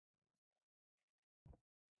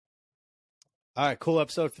All right, cool.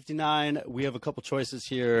 Episode 59. We have a couple choices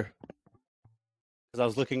here because I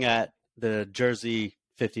was looking at the Jersey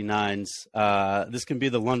 59s. This can be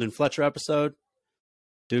the London Fletcher episode.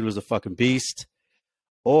 Dude was a fucking beast.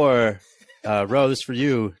 Or, Ro, this is for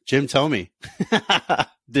you, Jim Thome.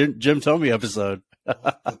 Jim Thome episode.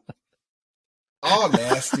 All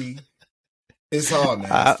nasty. It's all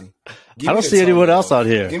nasty. I don't see anyone else out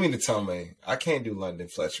here. Give me the Thome. I can't do London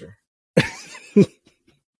Fletcher.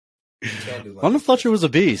 London Fletcher was a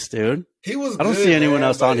beast, dude. He was. I don't see anyone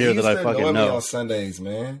else on here that I fucking know. On Sundays,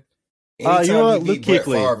 man. You know what? Luke Brett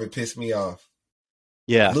Kuechly. Favre, it pissed me off.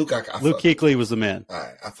 Yeah, Luke Kuechly was the man. All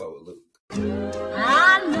right, I fuck with Luke.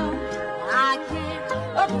 I know I can't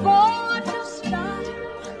afford to stop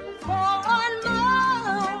for one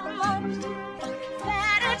moment.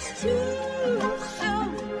 That it's too soon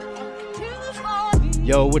to forgive.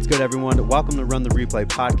 Yo, what's good, everyone? Welcome to Run the Replay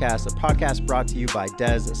podcast, a podcast brought to you by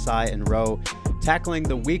Dez, Sai, and Ro, tackling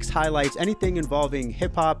the week's highlights, anything involving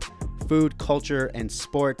hip-hop, food, culture, and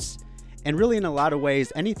sports, and really in a lot of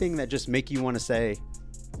ways, anything that just make you want to say,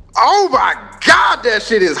 oh my God, that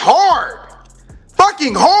shit is hard.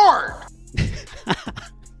 Fucking hard.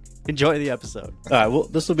 enjoy the episode. All right, well,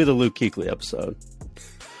 this will be the Luke Kuechly episode.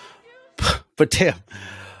 But damn,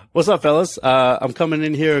 what's up, fellas? I'm coming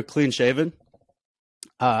in here clean shaven.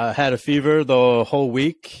 Had a fever the whole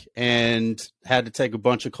week and had to take a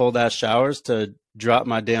bunch of cold ass showers to drop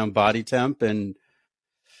my damn body temp, and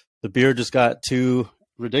the beard just got too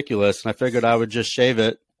ridiculous, and I figured I would just shave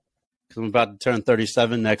it because I'm about to turn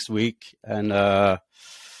 37 next week, and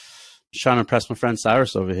just trying to impress my friend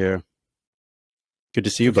Cyrus over here. Good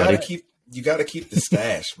to see you, buddy. You gotta keep the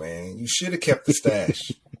stash, man. You should have kept the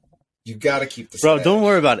stash. You gotta keep the stash. Bro, don't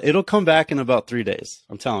worry about it. It'll come back in about 3 days.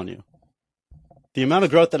 I'm telling you. The amount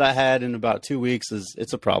of growth that I had in about 2 weeks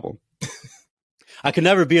it's a problem. I could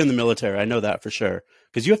never be in the military. I know that for sure.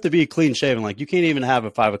 Because you have to be clean shaven. Like, you can't even have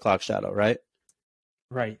a 5 o'clock shadow, right?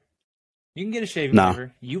 Right. You can get a shaving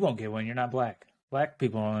waiver. You won't get one. You're not black. Black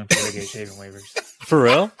people only get shaving waivers. For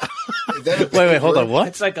real? Wait, hold on. What?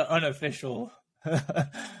 It's like an unofficial. You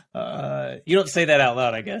don't say that out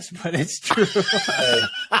loud, I guess, but it's true. Hey,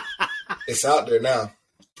 it's out there now.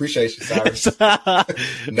 Appreciate you, Cyrus.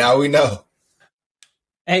 Now we know.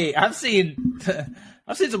 Hey, I've seen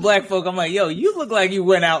some black folk. I'm like, yo, you look like you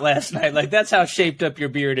went out last night. Like, that's how shaped up your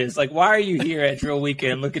beard is. Like, why are you here at drill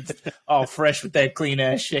weekend looking all fresh with that clean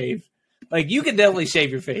ass shave? Like, you can definitely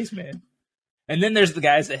shave your face, man. And then there's the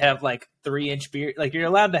guys that have like 3-inch beard. Like, you're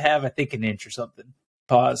allowed to have, I think, an inch or something.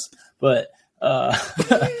 Pause. But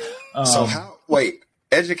so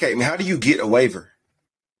educate me. How do you get a waiver?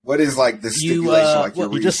 What is like the stipulation?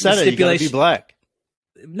 You just said it. You gotta be black.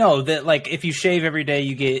 No, that like if you shave every day,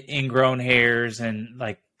 you get ingrown hairs, and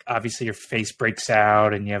like obviously your face breaks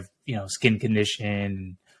out, and you have skin condition,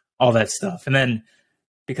 and all that stuff. And then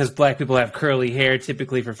because black people have curly hair,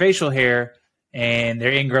 typically for facial hair, and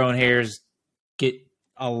their ingrown hairs get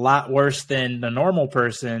a lot worse than the normal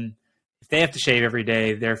person. If they have to shave every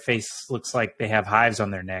day, their face looks like they have hives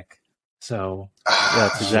on their neck. So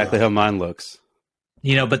that's exactly how mine looks.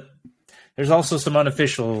 But there's also some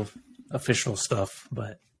official stuff,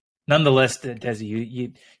 but nonetheless,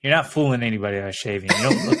 Desi, you're not fooling anybody by shaving.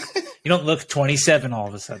 You don't look 27 all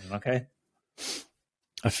of a sudden. Okay,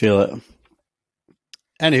 I feel it.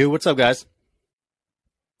 Anywho, what's up, guys?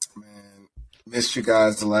 Man, missed you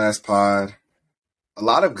guys the last pod. A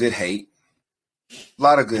lot of good hate. There's a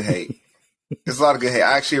lot of good hate.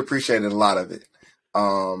 I actually appreciated a lot of it.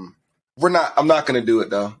 I'm not gonna do it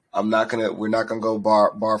though. We're not gonna go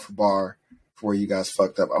bar for bar where you guys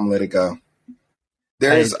fucked up. I'm gonna let it go.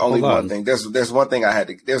 There is only one thing. There's one thing I had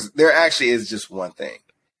to. There actually is just one thing.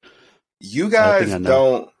 You guys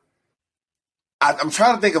don't. I'm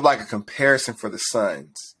trying to think of like a comparison for the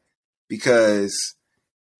Suns, because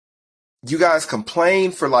you guys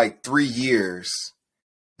complained for like 3 years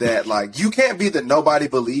that like you can't be the nobody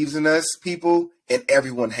believes in us people and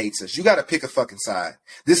everyone hates us. You got to pick a fucking side.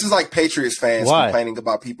 This is like Patriots fans complaining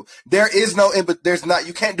about people. There is no, but there's not.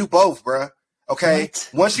 You can't do both, bruh. Okay. What?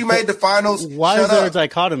 Once you made the finals, why is there a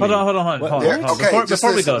dichotomy? Hold on. Okay,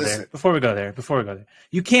 before we go there,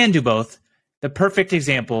 you can do both. The perfect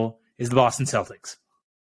example is the Boston Celtics.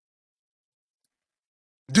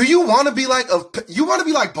 Do you want to be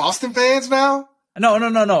like Boston fans now? No.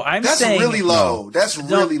 That's saying really low. That's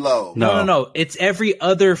really low. No. It's every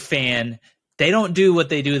other fan. They don't do what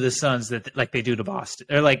they do to the Suns that like they do to Boston.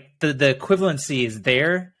 Or like the equivalency is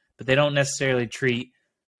there, but they don't necessarily treat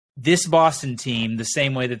this Boston team the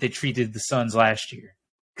same way that they treated the Suns last year.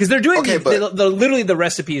 Because they're doing literally the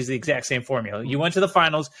recipe is the exact same formula. You went to the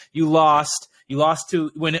finals, you lost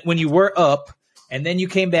to when you were up, and then you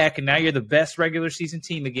came back, and now you're the best regular season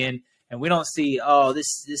team again, and we don't see Jason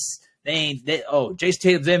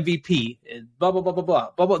Tatum's MVP, blah blah blah blah blah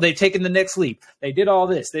blah blah. They've taken the next leap. They did all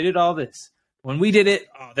this. When we did it,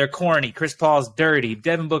 they're corny. Chris Paul's dirty.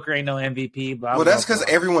 Devin Booker ain't no MVP. Blah, Well, blah, that's because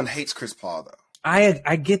blah. everyone hates Chris Paul, though.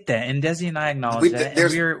 I get that, and Desi and I acknowledge that.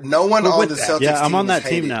 There's no one we're on with the that. Celtics Yeah, I'm team on that is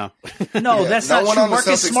team hated. now. No, Yeah, that's no not one true. on the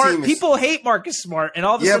Marcus Celtics Smart. team is- People hate Marcus Smart, and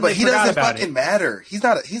all of a Yeah, sudden but they he forgot doesn't about fucking it. matter. He's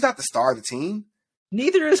not the star of the team.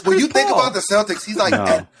 Neither is Chris When you Paul. think about the Celtics, he's like No.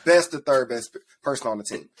 at best the third best person on the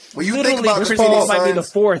team. When you Literally, think about Chris the Paul Phoenix might be the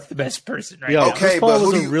Suns, fourth best person right Yo, now. Okay, Chris Paul but who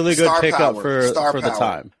was do a you- really good star pickup power, star for the power.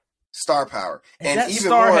 time. star power, and that even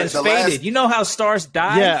star more, has the faded. last You know how stars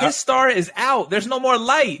die? Yeah, His star is out. There's no more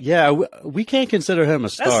light. Yeah, we can't consider him a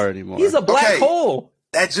star anymore. He's a black Okay. hole.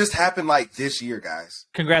 that just happened like this year, guys.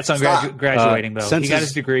 Congrats on Stop. graduating, though. since He got his-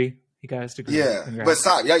 his degree. Yeah, Congrats. but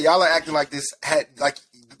stop, y'all are acting like this.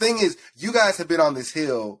 The thing is, you guys have been on this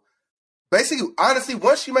hill. Basically, honestly,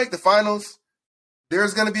 once you make the finals,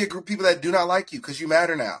 there's going to be a group of people that do not like you because you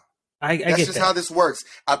matter now. I That's get just that. how this works.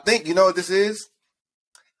 I think you know what this is.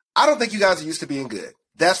 I don't think you guys are used to being good.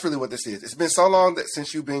 That's really what this is. It's been so long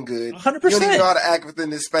since you've been good. 100%. You don't even know how to act within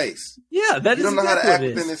this space. Yeah, that You is don't know how to exactly act what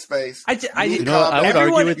it within is. this space. I You need You to know, calm I would down.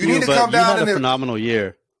 everyone- argue with you need you, to but come you down had a and phenomenal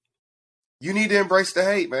year. You need to embrace the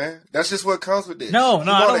hate, man. That's just what comes with this. No, You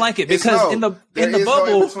I want don't like it it's because no. in the There is no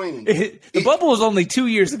bubble, in-between. the bubble was only 2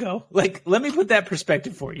 years ago. Like, let me put that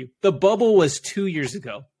perspective for you. The bubble was 2 years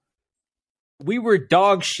ago. We were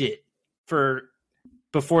dog shit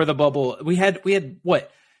before the bubble. We had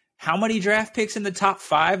what? How many draft picks in the top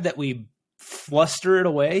 5 that we flustered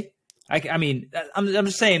away? I mean, I'm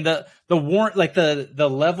just saying the warrant, like the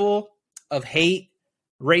level of hate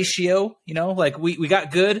ratio, you know, like we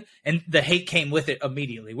got good and the hate came with it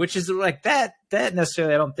immediately, which is like that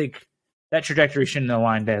necessarily, I don't think that trajectory shouldn't have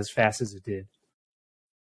aligned as fast as it did.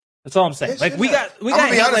 That's all I'm saying. It Like should we have. got I'm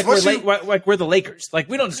gonna be hate honest, like we're the Lakers. Like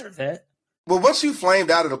we don't deserve that. Well, once you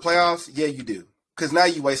flamed out of the playoffs, yeah, you do. Because now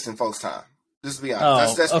you wasting folks' time. Just to be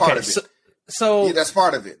honest. That's part of it. So Yeah, that's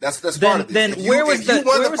part of it. That's part of it. then If you- where was if you that?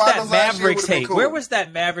 won Where the was that finals last year, it Mavericks would've been hate? cool. Where was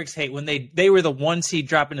that Mavericks hate when they were the 1 seed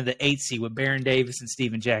dropping to the 8 seed with Baron Davis and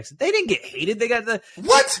Steven Jackson? They didn't get hated. They got the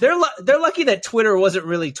What? They're lucky that Twitter wasn't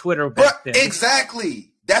really Twitter back But then.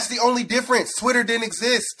 exactly. That's the only difference. Twitter didn't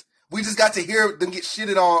exist. We just got to hear them get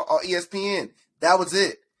shitted on ESPN. That was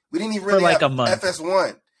it. We didn't even For really like have a month.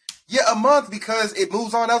 FS1. Yeah, a month because it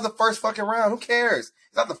moves on. That was the first fucking round. Who cares?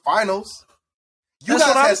 It's not the finals. You That's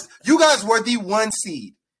what I guys, you guys were the 1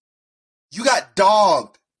 seed. You got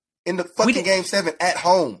dogged in the fucking did- Game 7 at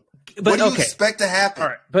home. But What do you okay. expect to happen? All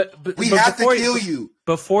right, but We but have to before kill you.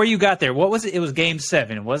 Before you got there, what was it? It was Game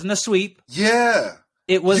 7. It wasn't a sweep. Yeah.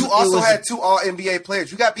 It was. You also it was, had 2 All-NBA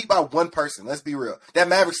players. You got beat by 1 person. Let's be real. That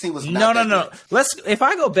Mavericks team was not no. that good. If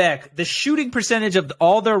I go back, the shooting percentage of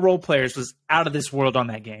all their role players was out of this world on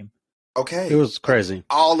that game. Okay. It was crazy.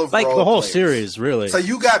 all of like, role The whole players. series, really. So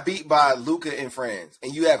you got beat by Luka and friends,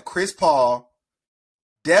 and you have Chris Paul,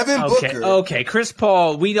 Devin Okay, Booker. okay. Chris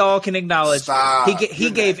Paul, we all can acknowledge Stop. he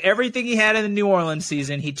You're gave not- everything he had in the New Orleans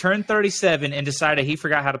season. He turned 37 and decided he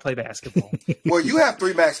forgot how to play basketball. Well, you have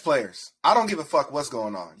 3 max players. I don't give a fuck what's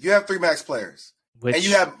going on. You have 3 max players. Which, And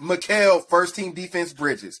you have Mikal, first team defense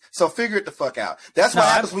Bridges. So figure it the fuck out. That's what No,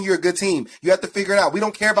 happens when you're a good team. You have to figure it out. We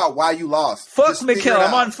don't care about why you lost. fuck Just figure Mikal. it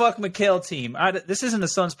I'm out. on fuck Mikal team. This isn't a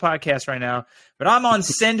Suns podcast right now, but I'm on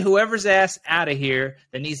send whoever's ass out of here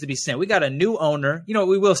that needs to be sent. We got a new owner. You know,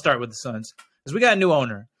 we will start with the Suns because we got a new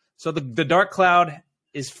owner. So the dark cloud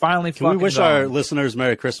is finally Can we fucking wish gone. our listeners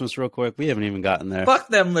Merry Christmas real quick? We haven't even gotten there. Fuck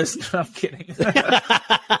them, listener. I'm kidding.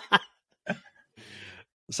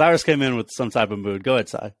 Cyrus came in with some type of mood. Go ahead,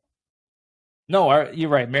 Cy. No, you're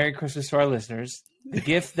right. Merry Christmas to our listeners. The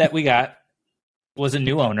gift that we got was a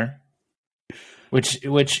new owner, which he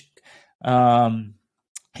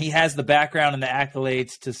has the background and the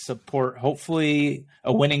accolades to support, hopefully,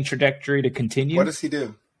 a winning trajectory to continue. What does he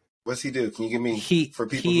do? What's he do? Can you give me for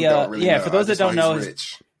people he, who don't really yeah, know? for those I just that don't know know, he's his-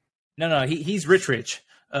 rich. No, he's rich.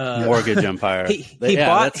 Mortgage Empire. he Yeah,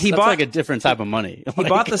 bought- that's, he that's bought- like a different type of money. He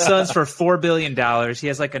bought the Suns for $4 billion. He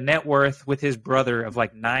has like a net worth with his brother of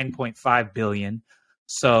like $9.5 billion.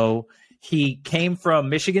 So he came from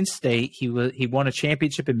Michigan State. He won a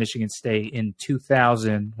championship in Michigan State in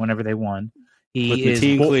 2000. Whenever they won, with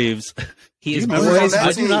Mateen Cleaves. He Do is you remember boys- him? that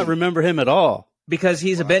I do not team? remember him at all. because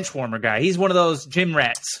he's a bench warmer guy. He's one of those gym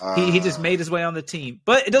rats. He just made his way on the team,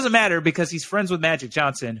 but it doesn't matter because he's friends with Magic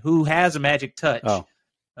Johnson, who has a magic touch.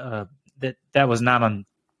 Oh, That was not on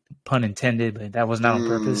pun intended, but that was not on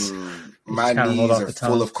purpose. My kinda rolled knees off are the tongue.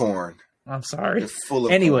 full of corn. I'm sorry. They're full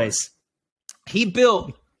of Anyways, he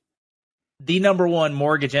built the number one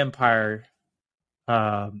mortgage empire,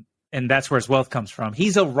 and that's where his wealth comes from.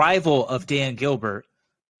 He's a rival of Dan Gilbert,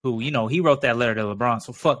 who, he wrote that letter to LeBron,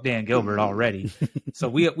 so fuck Dan Gilbert already. So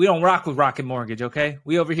we don't rock with Rocket Mortgage, okay?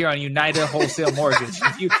 We over here on United Wholesale Mortgage.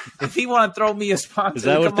 If he want to throw me a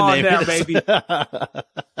sponsor, come on down, baby.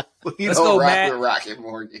 Let's go, Matt. Rocket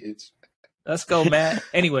Mortgage. Let's go, Matt.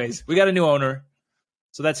 Anyways, we got a new owner,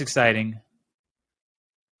 so that's exciting.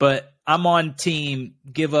 But I'm on team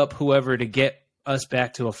give up whoever to get us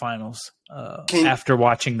back to a finals after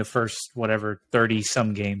watching the first,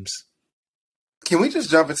 30-some games. Can we just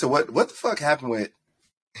jump into what the fuck happened with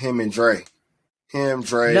him and Dre?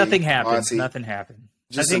 Dre. Nothing happened. Monty. Nothing happened.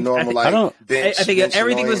 Just a normal bench. I think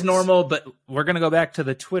everything was annoyance. normal, but we're gonna go back to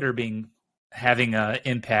the Twitter having an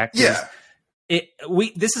impact. Yeah.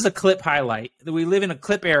 This is a clip highlight. We live in a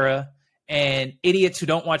clip era, and idiots who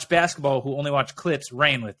don't watch basketball, who only watch clips,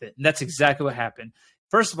 ran with it. And that's exactly what happened.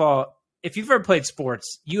 First of all, if you've ever played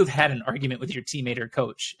sports, you have had an argument with your teammate or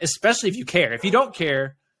coach, especially if you care. If you don't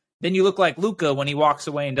care, then you look like Luka when he walks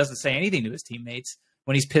away and doesn't say anything to his teammates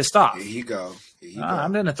when he's pissed off. Here you go.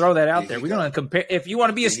 I'm going to throw that out there. We're going to compare. If you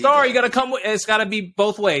want to be a star, you got to come with. It's got to be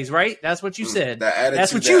both ways, right? That's what you said.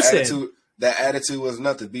 That's what you said. That attitude was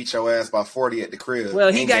enough to beat your ass by 40 at the crib.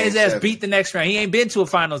 Well, he got his ass beat the next round. He ain't been to a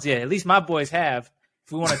finals yet. At least my boys have.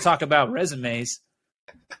 If we want to talk about resumes,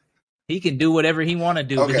 he can do whatever he want to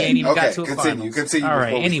do, but he ain't even got to a finals. Continue. All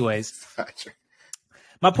right. Anyways.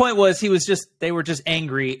 My point was they were just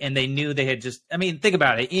angry, and they knew they had think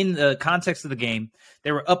about it. In the context of the game,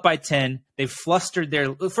 they were up by 10. They flustered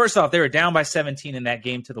first off, they were down by 17 in that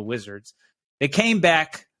game to the Wizards. They came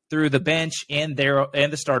back through the bench and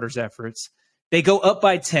the starters' efforts. They go up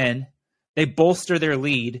by 10. They bolster their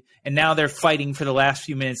lead, and now they're fighting for the last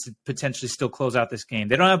few minutes to potentially still close out this game.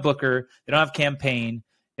 They don't have Booker. They don't have Campaign.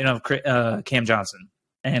 They don't have Cam Johnson.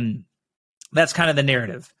 And that's kind of the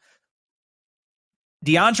narrative.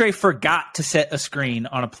 DeAndre forgot to set a screen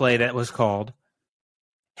on a play that was called.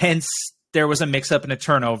 Hence, there was a mix-up and a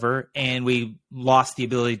turnover, and we lost the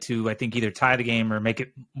ability to, I think, either tie the game or make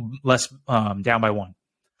it less down by 1.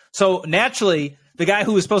 So, naturally, the guy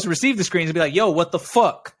who was supposed to receive the screens would be like, yo, what the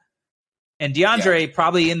fuck? And DeAndre,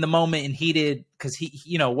 probably in the moment and heated, because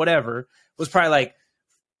he, whatever, was probably like,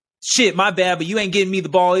 shit, my bad, but you ain't getting me the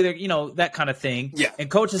ball either, that kind of thing. Yeah. And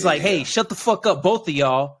coach is like, hey, shut the fuck up, both of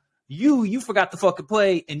y'all. You forgot the fucking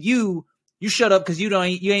play, and you shut up because you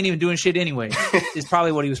ain't even doing shit anyway. Is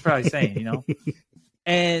probably what he was probably saying,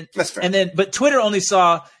 And that's fair. And then, but Twitter only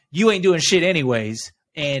saw you ain't doing shit anyways,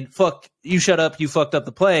 and fuck you, shut up, you fucked up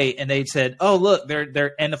the play, and they said, oh look,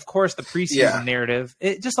 they're and of course the preseason narrative,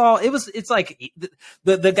 it's like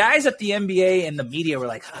the guys at the NBA and the media were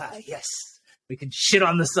like, yes, we can shit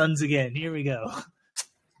on the Suns again. Here we go.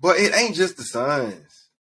 But it ain't just the Suns.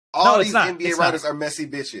 All these NBA writers are messy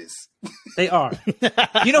bitches. They are.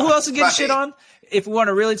 You know who else is getting shit on? If we want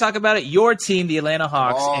to really talk about it, your team, the Atlanta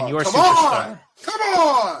Hawks, and your superstar. Come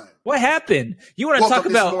on. What happened? You want to talk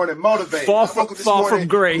about fall from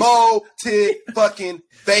grace? Fucking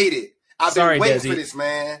baited. I've been waiting for this,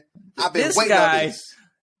 man. I've been waiting on this.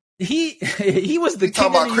 He was the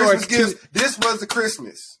king of New York. This was the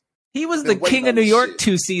Christmas. He was the king of New York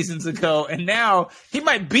 2 seasons ago, and now he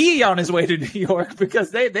might be on his way to New York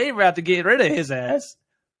because they about to get rid of his ass.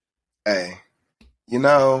 Hey,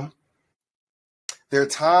 there are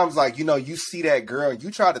times like, you see that girl and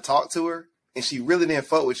you try to talk to her and she really didn't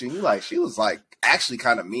fuck with you. And you like, she was like actually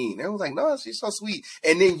kind of mean. Everyone's like, no, she's so sweet.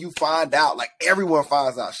 And then you find out, like everyone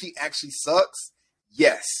finds out, she actually sucks.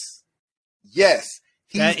 Yes.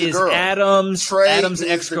 That is girl. Adam's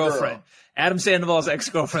ex-girlfriend. Adam Sandoval's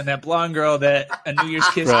ex-girlfriend, that blonde girl that a New Year's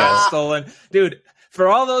kiss got stolen. Dude, for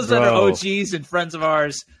all those that are OGs and friends of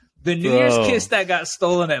ours, the New Year's kiss that got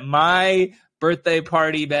stolen at my birthday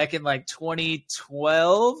party back in like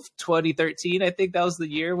 2012, 2013, I think that was the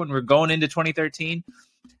year when we're going into 2013.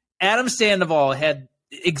 Adam Sandoval had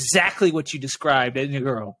exactly what you described in your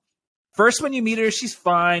girl. First, when you meet her, she's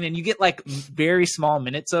fine, and you get like very small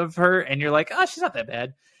minutes of her, and you're like, oh, she's not that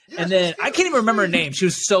bad. Yeah, and then I can't even remember her name. She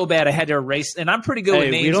was so bad I had to erase. And I'm pretty good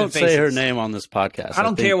with names. We don't and faces. say her name on this podcast. I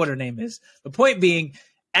don't care what her name is. The point being,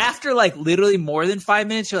 after like literally more than 5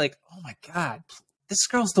 minutes, you're like, oh my God, this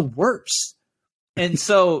girl's the worst. And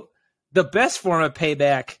so the best form of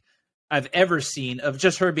payback I've ever seen of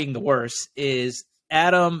just her being the worst is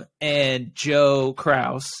Anthony and Joe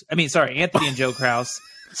Krause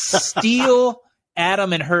steal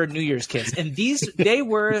Adam and her New Year's kiss. And they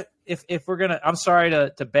were, if we're going to, I'm sorry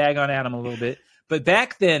to bag on Adam a little bit, but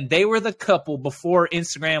back then they were the couple before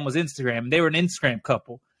Instagram was Instagram. They were an Instagram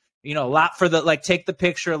couple, a lot for the, like, take the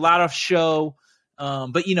picture, a lot of show,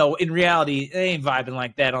 But in reality, they ain't vibing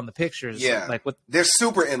like that on the pictures. Yeah. Like what? They're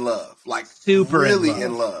super in love. Like Super really in love.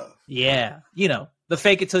 in love. Yeah. The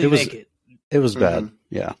fake it till you make it. It was bad. Mhm.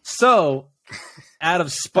 Yeah. So, out of I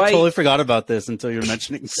spite, totally forgot about this until you were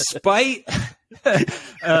mentioning this. spite,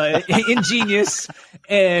 ingenious,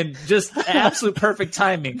 and just absolute perfect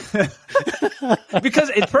timing. Because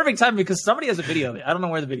it's perfect timing because somebody has a video of it. I don't know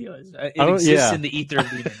where the video is. It exists in the ether of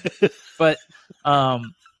the internet. But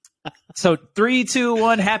so 3, 2,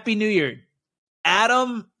 1, Happy New Year.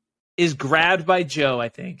 Adam is grabbed by Joe, I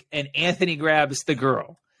think, and Anthony grabs the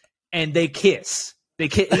girl, and they kiss.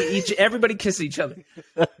 Everybody kisses each other.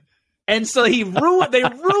 And so they ruined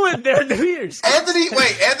their New Year's.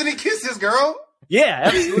 Anthony kissed his girl? Yeah,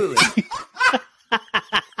 absolutely.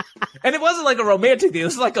 And it wasn't like a romantic thing. It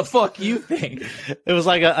was like a fuck you thing. It was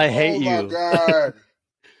like I hate you. Oh my God.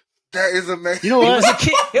 That is amazing. You know what?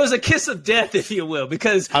 It was a kiss of death, if you will,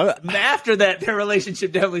 because after that, their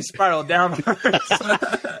relationship definitely spiraled downwards.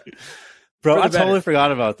 Bro, I better. totally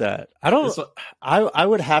forgot about that. I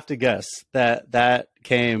would have to guess that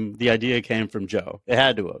the idea came from Joe. It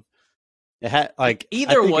had to have. It had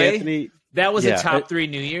Either way, Anthony, that was yeah, a top 3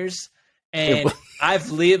 New Year's. And I've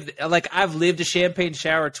lived a champagne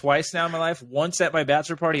shower twice now in my life. Once at my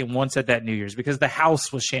bachelor party and once at that New Year's because the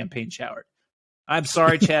house was champagne showered. I'm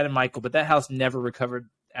sorry, Chad and Michael, but that house never recovered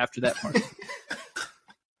after that party.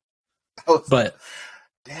 But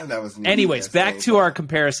damn, that was. Anyways, back to our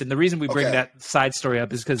comparison. The reason we bring that side story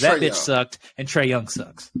up is because that bitch sucked and Trae Young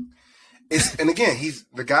sucks. And again,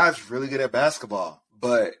 the guy's really good at basketball,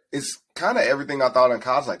 but it's kind of everything I thought in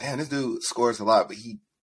college. Like, damn, this dude scores a lot, but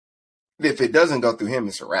if it doesn't go through him,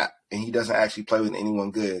 it's a wrap. And he doesn't actually play with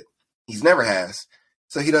anyone good. He's never has.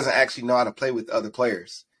 So he doesn't actually know how to play with other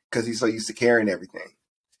players because he's so used to carrying everything.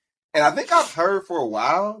 And I think I've heard for a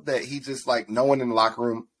while that he just no one in the locker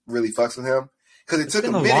room really fucks with him. Because it took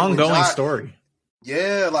a minute. It's been a long-going story.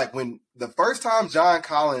 Yeah, when the first time John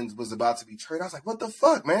Collins was about to be traded, I was like, what the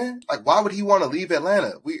fuck, man? Why would he want to leave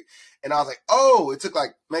Atlanta? And I was like, oh, it took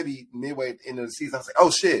maybe midway into the season. I was like,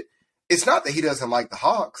 oh, shit. It's not that he doesn't like the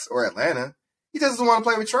Hawks or Atlanta. He doesn't want to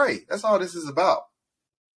play with Trae. That's all this is about.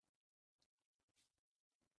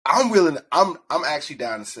 I'm actually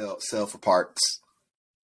down to sell for parts.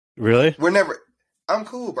 Really? I'm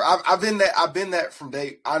cool, bro. I've been that from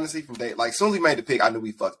day. As soon as we made the pick, I knew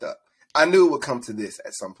we fucked up. I knew it would come to this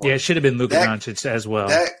at some point. Yeah, it should have been Luka Doncic as well.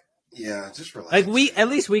 Just relax. At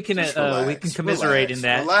least we can commiserate in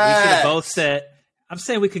that. Relax. We should have both said. I'm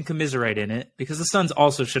saying we can commiserate in it because the Suns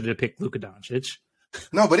also should have picked Luka Doncic.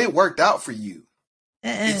 No, but it worked out for you.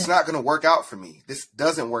 It's not going to work out for me. This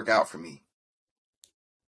doesn't work out for me.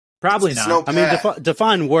 Probably not. I mean,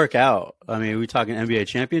 define workout. I mean, are we talking NBA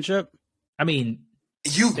championship? I mean,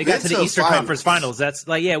 they got to the Eastern Conference Finals. That's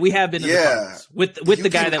we have been to the finals with the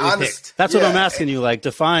guy that we picked. That's what I'm asking you.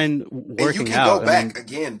 Define working out. And you can go back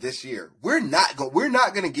again this year. We're not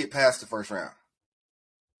going to get past the first round.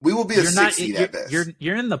 We will be a 6 seed at best.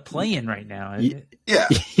 You're in the play-in right now. Yeah,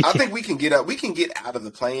 I think we can get up. We can get out of the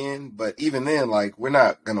play-in, but even then, we're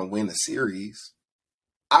not going to win a series.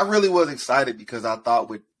 I really was excited because I thought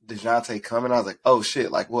with DeJounte coming, I was like, oh shit,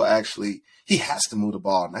 he has to move the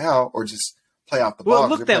ball now or just play off the ball. Well, it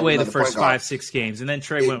looked that way the first 5-6 games, and then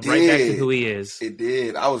Trae went right back to who he is. It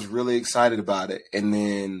did. I was really excited about it. And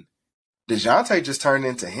then DeJounte just turned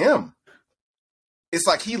into him. It's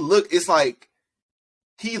like Trae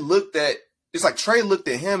looked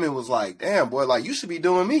at him and was like, damn, boy, you should be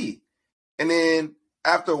doing me. And then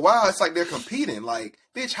after a while, it's like they're competing.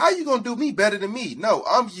 Bitch, how you going to do me better than me? No,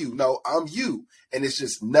 I'm you. No, I'm you. And it's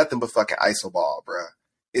just nothing but fucking iso ball, bro.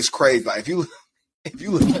 It's crazy. If you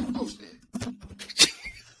look at oh shit.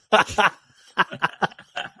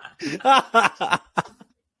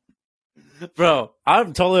 Bro,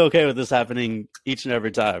 I'm totally okay with this happening each and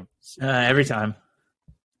every time. Every time.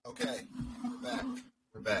 Okay.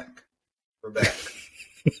 We're back.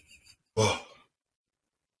 Whoa.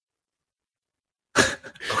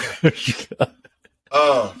 Okay.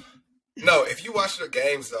 No, if you watch the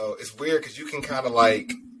games though, it's weird because you can kind of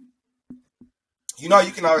you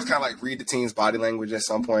can always kind of read the team's body language at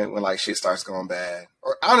some point when shit starts going bad.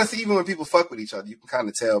 Or honestly, even when people fuck with each other, you can kind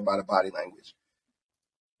of tell by the body language.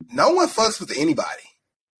 No one fucks with anybody.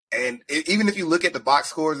 And even if you look at the box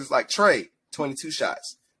scores, it's Trae, 22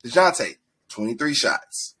 shots. DeJounte, 23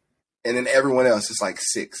 shots. And then everyone else is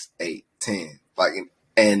 6, 8, 10.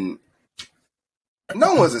 And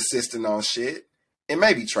no one's assisting on shit. And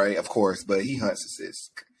maybe Trae, of course, but he hunts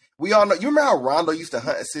assists. We all know. You remember how Rondo used to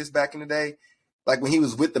hunt assists back in the day? When he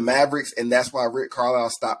was with the Mavericks, and that's why Rick Carlisle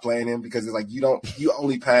stopped playing him because it's you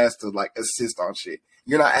only pass to assist on shit.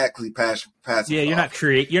 You're not actually passing. Yeah, you're not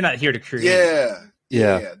You're not here to create.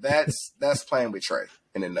 Yeah. That's playing with Trey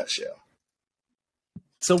in a nutshell.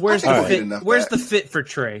 So where's I the think fit? Where's the fit for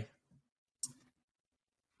Trey?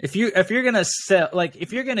 If you're gonna sell, like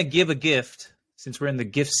if you're gonna give a gift, since we're in the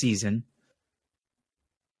gift season,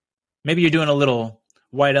 maybe you're doing a little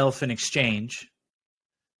white elephant exchange.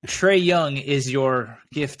 Trae Young is your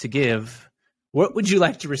gift to give. What would you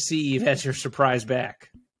like to receive as your surprise back?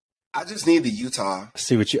 I just need the Utah. I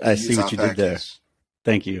see what you did there.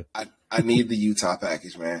 Thank you. I need the Utah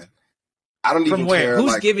package, man. I don't From even where? care.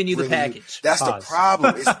 Who's like, giving you the really, package? That's Pause. the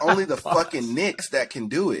problem. It's only the Pause. fucking Knicks that can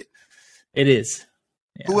do it. It is.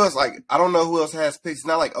 Yeah. Who else? Like, I don't know who else has picks. It's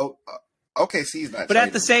not like OKC's not. But at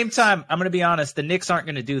the trading same picks. time, I'm going to be honest. The Knicks aren't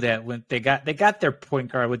going to do that when they got their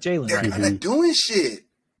point guard with Jalen. they're Right kind now. of doing shit.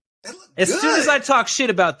 They look As good. soon as I talk shit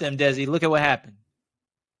about them, Desi, look at what happened.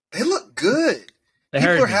 They look good. They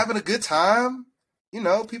People heard are me. having a good time. You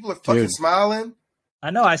know, people are fucking Dude. smiling. I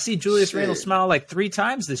know. I see Julius Shit. Randle smile like 3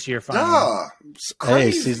 times this year. Finally. Nah, it's Hey,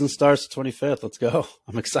 crazy. season starts 25th. Let's go.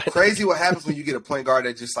 I'm excited. Crazy what happens when you get a point guard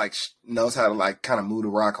that just like knows how to like kind of move the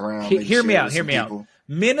rock around. maybe Hear me share out. with Hear some me out. people.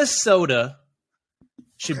 Minnesota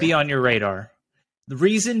should be on your radar. The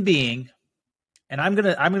reason being, and I'm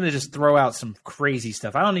gonna just throw out some crazy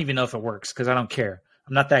stuff. I don't even know if it works because I don't care.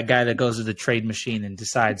 I'm not that guy that goes to the trade machine and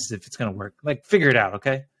decides if it's gonna work. Like, figure it out,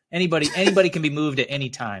 okay? Anybody can be moved at any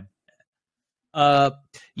time.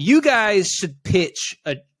 You guys should pitch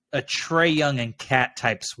a Trae Young and Cat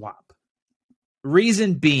type swap.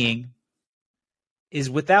 Reason being is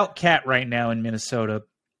without Cat right now in Minnesota,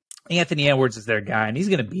 Anthony Edwards is their guy, and he's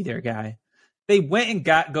going to be their guy. They went and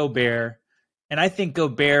got Gobert, and I think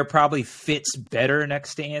Gobert probably fits better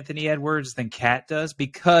next to Anthony Edwards than Cat does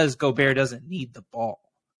because Gobert doesn't need the ball,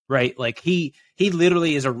 right? Like he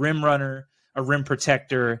literally is a rim runner, a rim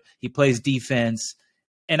protector. He plays defense,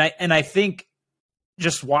 and I think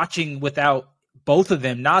just watching without both of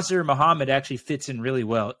them, Nazir Muhammad actually fits in really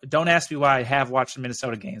well. Don't ask me why I have watched the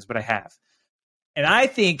Minnesota games, but I have. And I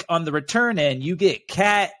think on the return end, you get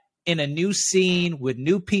Cat in a new scene with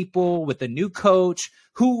new people, with a new coach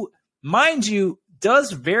who, mind you,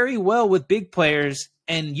 does very well with big players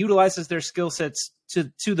and utilizes their skill sets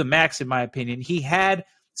to the max, in my opinion. He had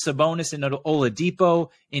Sabonis and Oladipo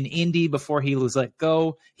in Indy before he was let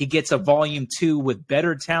go. He gets a volume 2 with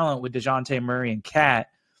better talent with DeJounte Murray and Cat.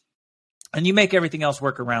 And you make everything else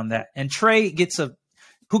work around that. And Trae gets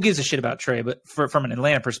who gives a shit about Trae, but from an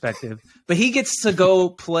Atlanta perspective, but he gets to go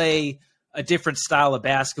play a different style of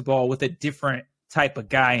basketball with a different type of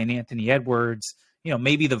guy in Anthony Edwards. You know,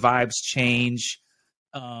 maybe the vibes change.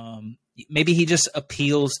 Maybe he just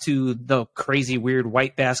appeals to the crazy, weird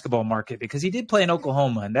white basketball market because he did play in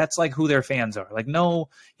Oklahoma, and that's like who their fans are. Like, no,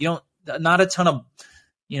 you don't, not a ton of,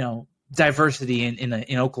 diversity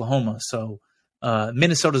in Oklahoma. So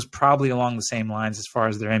Minnesota's probably along the same lines as far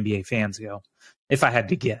as their NBA fans go, if I had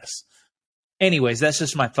to guess. Anyways, that's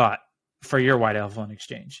just my thought for your white elephant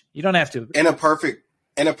exchange. You don't have to. In a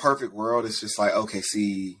perfect world, it's just like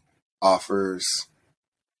OKC offers.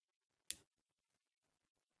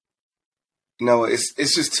 No, it's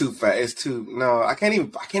just too fast. It's too I can't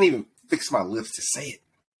even fix my lips to say it.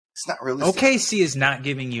 It's not realistic. OKC is not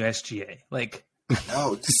giving you SGA. Like,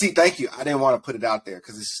 no, see, thank you. I didn't want to put it out there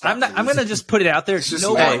because it's. I'm going to just put it out there. It's just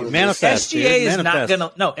Nobody, not manifest, SGA dude. is not Manifest.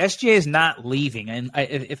 going to. No, SGA is not leaving. And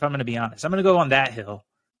if I'm going to be honest, I'm going to go on that hill.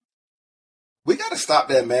 We got to stop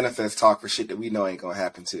that manifest talk for shit that we know ain't gonna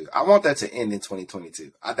happen too. I want that to end in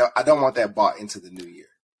 2022. I don't want that bought into the new year.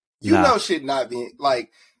 You Nah. know, shit not being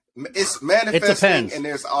like it's manifesting, depends. and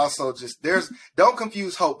there's also don't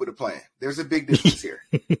confuse hope with a plan. There's a big difference here.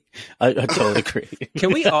 I totally agree.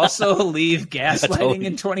 Can we also leave gaslighting totally-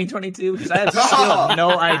 in 2022? Because I have still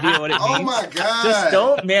no idea what it means. Oh my god! Just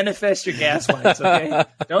don't manifest your gaslights, okay?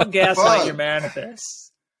 Don't gaslight Fuck. your manifests.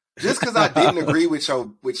 Just because I didn't agree with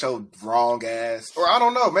your wrong ass, or I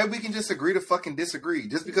don't know, maybe we can just agree to fucking disagree.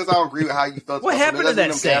 Just because I don't agree with how you felt. What about happened to something that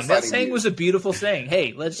doesn't saying? mean I'm That gaslighting saying you. was a beautiful saying.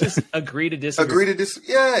 Hey, let's just agree to disagree. Agree to this.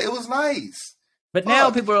 Yeah, it was nice. But now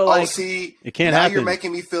Fuck. people are like, see, It can't now happen. You're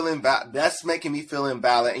making me feel invalid. That's making me feel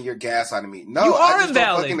invalid, and you're gaslighting me. No, you I are just don't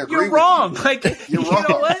invalid. fucking agree You're with wrong. you. Like, You're you wrong.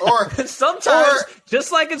 know what? Or- sometimes,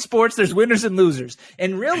 just like in sports, there's winners and losers.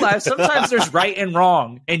 In real life, sometimes there's right and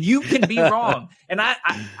wrong, and you can be wrong. And I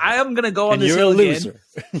am going to go on And this you're a hill again. loser.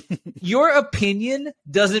 Your opinion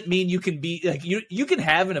doesn't mean you can be like you can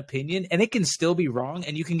have an opinion and it can still be wrong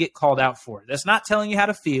and you can get called out for it. That's not telling you how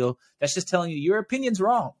to feel. That's just telling you your opinion's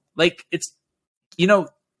wrong. Like it's,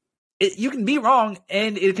 you can be wrong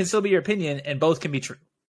and it can still be your opinion and both can be true.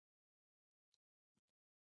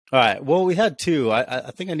 All right. Well, we had two.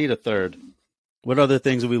 I think I need a third. What other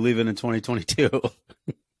things are we leaving in 2022?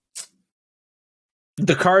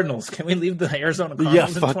 The Cardinals. Can we leave the Arizona Yeah,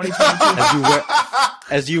 Cardinals in fuck. 2022?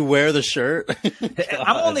 As you wear the shirt.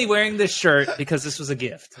 I'm only wearing this shirt because this was a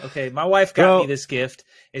gift. Okay, my wife got Bro. me this gift.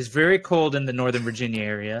 It's very cold in the Northern Virginia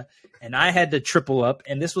area, and I had to triple up.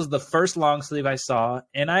 And this was the first long sleeve I saw,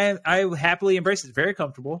 and I happily embraced it. It's very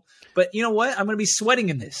comfortable. But you know what? I'm going to be sweating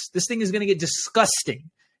in this. This thing is going to get disgusting.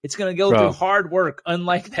 It's going to go Bro. through hard work,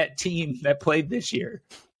 unlike that team that played this year.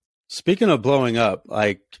 Speaking of blowing up,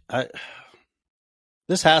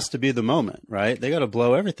 this has to be the moment, right? They got to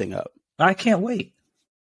blow everything up. I can't wait.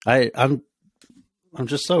 I'm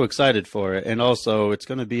just so excited for it, and also it's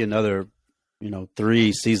going to be another,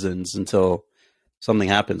 3 seasons until something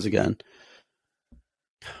happens again.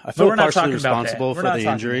 I But feel we're not partially talking about that. responsible We're for not the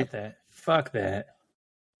talking injury. about that. Fuck that.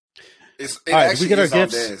 It All right, actually we get our is on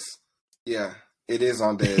gifts? Dez. Yeah, it is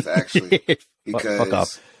on Dez actually Fuck because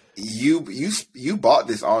off. you bought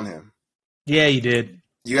this on him. Yeah, you did.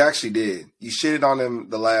 You actually did. You shitted on him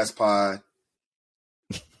the last pod.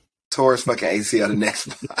 Tore his fucking ACL the next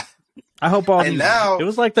pod. I hope all And these- now, It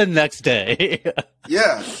was like the next day.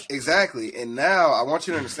 yeah, exactly. And now I want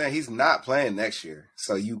you to understand he's not playing next year.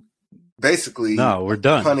 So you basically No, we're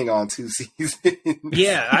done. punting on 2 seasons.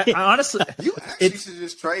 Yeah, I honestly, You actually It's- should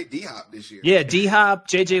just trade D-Hop this year. yeah, D Hop,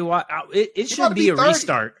 JJ Watt. It about should to be be a 30.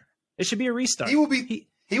 restart. It should be a restart. He will be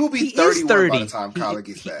He 31 is 30 by the time Kyler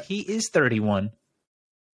gets back. He is 31.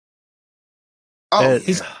 Oh, It-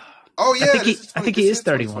 yeah. Oh yeah, I think he is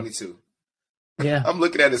 31. 22. Yeah, I'm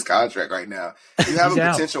looking at his contract right now. You have He's a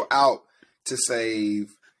out. potential out to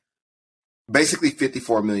save basically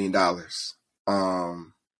 $54 million.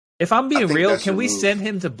 if I'm I being think real, that's can your we move. send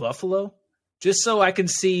him to Buffalo just so I can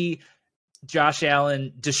see Josh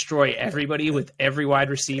Allen destroy everybody with every wide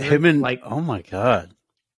receiver? Him and like, oh my god!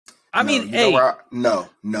 I No, mean, you know hey, where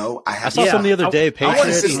no. I I have saw Yeah, some the other day. I wanna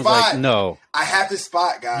Patriots see and was like, spot. no. I have this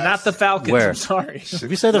spot, guys. not the Falcons. Where? I'm sorry. If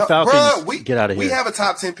you say the No, Falcons, bruh, get out of here. We have a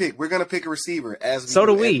top 10 pick. We're gonna pick a receiver as we So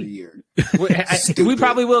do we. every year. we Stupid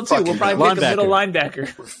probably will too. We'll fucking probably pick a middle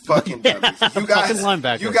linebacker. We're fucking dummies. Fucking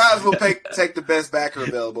linebacker. You guys will take the best backer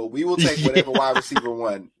available. We will take whatever wide receiver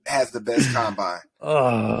one has the best combine.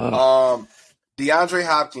 Ugh. DeAndre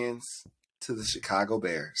Hopkins to the Chicago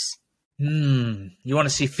Bears. You want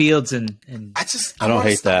to see Fields and I don't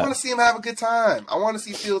hate that. I want to see him have a good time. I want to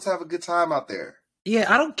see Fields have a good time out there. yeah,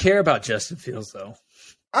 I don't care about Justin Fields though,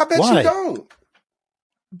 I bet Why? you don't.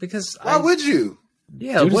 because Why would you?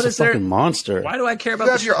 Yeah, Dude what is is a there? fucking monster. Why do I care You about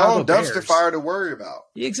have the your Chicago own dumpster Bears? fire to worry about.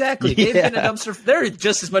 Exactly. They've been a Yeah. dumpster. They're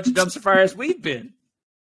just as much a dumpster fire as we've been.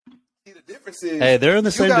 See, the difference is, Hey, they're in the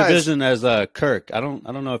you same guys- division as Kirk. I don't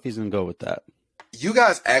know if he's gonna go with that. You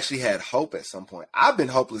guys actually had hope at some point. I've been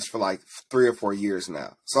hopeless for like 3 or 4 years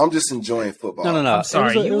now, so I'm just enjoying football. No. I'm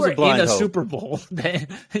sorry, It you was were a blind in a hope. Super Bowl.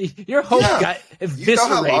 Your hope Yeah. got You know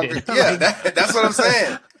how long? eviscerated. Yeah, Like, that's what I'm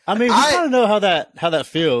saying. I mean, we kind of know how that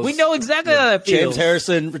feels. we know exactly how that feels. James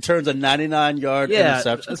Harrison returns a 99-yard Yeah,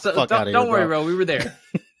 interception. so Fuck out of here, don't worry, bro. bro. We were there.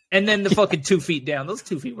 And then the fucking 2 feet down. Those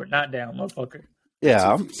 2 feet were not down, motherfucker.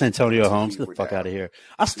 Yeah, I'm Santonio 2 Holmes. feet Get the were fuck down. out of here.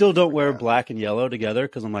 I still don't wear down. black and yellow together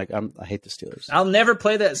because I'm like, I hate the Steelers. I'll never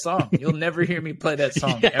play that song. You'll never hear me play that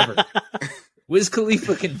song ever. Wiz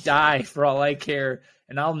Khalifa can die for all I care,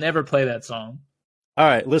 and I'll never play that song. All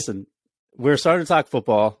right, listen. We're starting to talk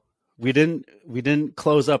football. We didn't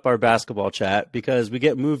close up our basketball chat because we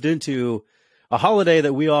get moved into a holiday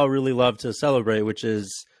that we all really love to celebrate, which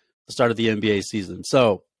is the start of the NBA season.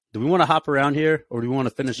 So, do we want to hop around here, or do we want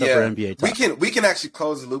to finish up our NBA talk? we can actually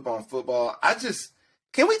close the loop on football.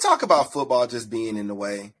 Can we talk about football just being in the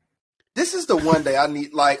way? This is the one day I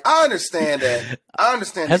need. Like, I understand that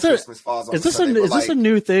Christmas falls on Is this Sunday, but this a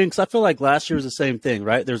new thing? Because I feel like last year was the same thing,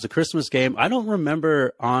 right? There's a Christmas game. I don't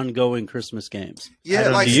remember ongoing Christmas games. yeah, do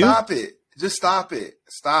like you? stop it. Just stop it.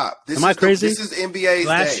 Stop. This Am I is crazy? This is NBA's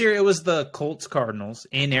Last day. year it was the Colts Cardinals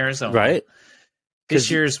in Arizona. Right?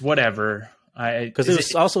 This year's whatever. Because it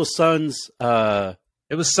was also Suns.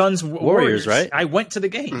 It was Suns Warriors, right? I went to the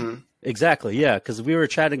game. Mhm. Exactly, yeah. Because we were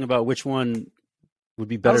chatting about which one would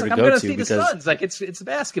be I better was like, to I'm go gonna to see the because Suns. Like it's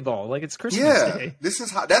basketball. Like it's Christmas Yeah, Day. this is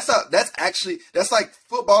how. That's like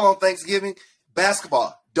football on Thanksgiving.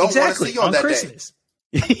 Basketball. Don't want to Exactly see you on, on that Christmas. day.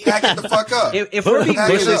 Pack it the fuck up. If we're being Pack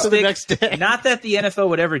it up. the next realistic, day. not that the NFL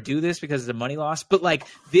would ever do this because of the money loss, but like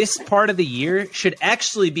this part of the year should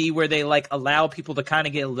actually be where they like allow people to kind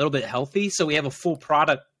of get a little bit healthy, so we have a full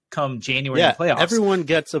product come January Yeah, in the playoffs. everyone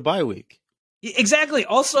gets a bye week. Exactly.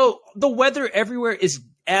 Also, the weather everywhere is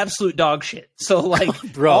absolute dog shit. So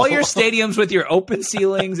like Bro. all your stadiums with your open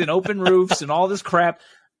ceilings and open roofs and all this crap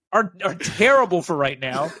are terrible for right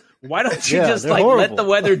now. Why don't you Yeah, just they're let horrible. the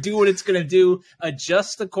weather do what it's going to do,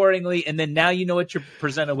 adjust accordingly, and then now you know what you're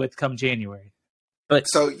presented with come January. But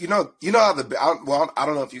So you know how I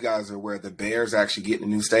don't know if you guys are aware the Bears actually getting a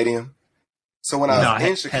new stadium. So when I No, was I in had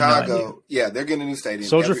no Chicago, they're getting a new stadium.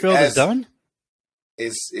 Soldier Field is done?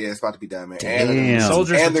 It's about to be done, man. Damn.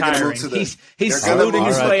 Soldier's and they're gonna retiring. move to the He's they're gonna scooting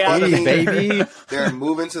his move way out of RIP, there. baby. they're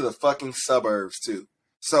moving to the fucking suburbs too.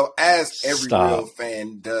 So as every Stop. real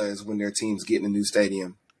fan does when their team's getting a new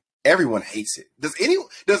stadium, everyone hates it. Does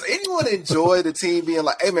anyone enjoy the team being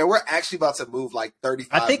like, "Hey man, we're actually about to move like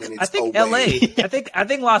 35 minutes I think away." LA. I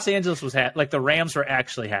think Los Angeles was like the Rams were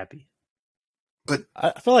actually happy. But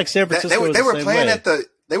I feel like San Francisco was they the were same playing way.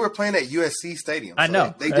 they were playing at USC Stadium. I so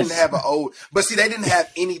know. they didn't have but see, they didn't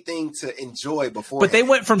have anything to enjoy before. But they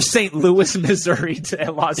went from St. Louis, Missouri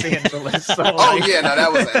to Los Angeles. So Oh yeah, no,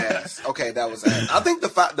 that was ass. Okay, that was ass. I think the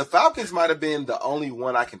Falcons might have been the only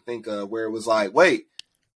one I can think of where it was like, wait,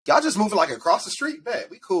 y'all just moving like across the street? Bet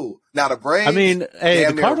we cool. Now the Braves. I mean, hey, damn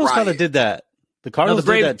the near Cardinals kind of riot. did that. The Cardinals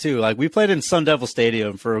Braves- did that too. Like we played in Sun Devil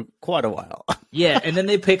Stadium for quite a while. yeah, and then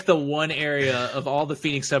they picked the one area of all the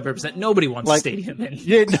Phoenix suburbs that nobody wants a Like- stadium in.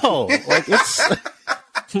 Yeah, no, like it's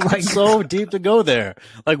Like, so deep to go there.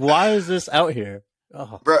 Like, why is this out here?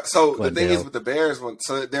 Oh, Bro, so the Glendale. thing is with the Bears,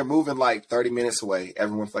 so they're moving like 30 minutes away.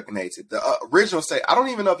 Everyone fucking hates it. The original state, I don't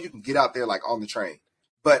even know if you can get out there like on the train.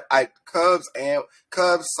 But Cubs,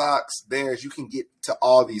 Sox, Bears, you can get to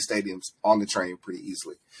all these stadiums on the train pretty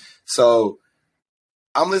easily. So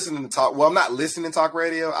I'm listening to talk. Well, I'm not listening to talk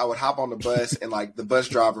radio. I would hop on the bus and like the bus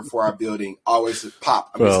driver for our building always would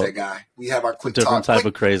pop. I miss Bro, that guy. We have our quick different talk, type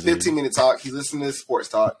quick of crazy. 15-minute talk. He's listening to sports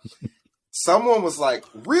talk. Someone was like,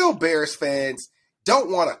 real Bears fans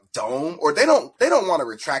don't want a dome or they don't want a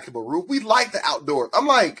retractable roof. We like the outdoors. I'm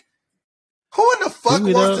like, who in the fuck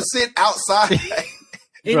You wants know- to sit outside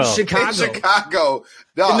in Bro. Chicago, in Chicago?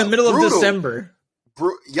 Dog, in the middle brutal. of December.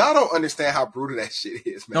 Y'all don't understand how brutal that shit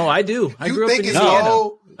is, man. No, I do. I You grew up think in it's Indiana.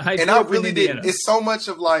 so? I And grew I up in really did. Indiana. It's so much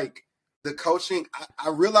of like the coaching. I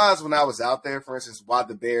realized when I was out there, for instance, why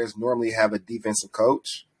the Bears normally have a defensive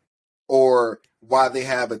coach or why they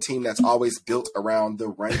have a team that's always built around the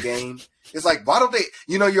run game. It's like, why don't they,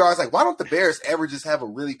 you're always like, why don't the Bears ever just have a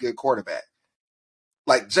really good quarterback?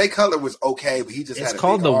 Like Jay Cutler was okay, but he just It's had a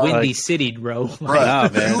called big the arm. Windy Like- City, bro. Like, Bruh. nah,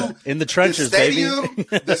 man. You- In the trenches, baby.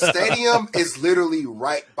 The stadium is literally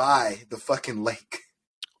right by the fucking lake.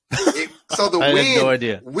 So the I had wind no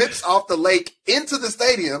idea. whips off the lake into the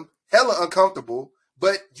stadium, hella uncomfortable,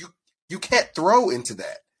 but you can't throw into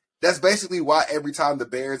that. That's basically why every time the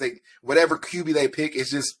Bears, whatever QB they pick, is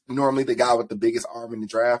just normally the guy with the biggest arm in the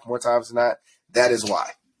draft more times than not. That is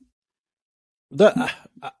why. I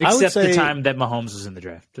would except say, the time that Mahomes was in the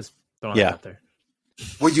draft. Just throwing it Yeah. out there.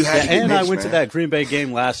 Well, you had yeah, to get and I Mitch, went to man. that Green Bay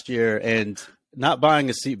game last year, and not buying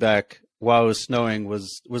a seat back while it was snowing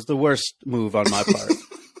was the worst move on my part.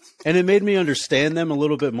 And it made me understand them a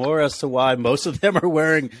little bit more as to why most of them are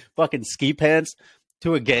wearing fucking ski pants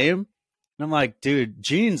to a game. And I'm like, dude,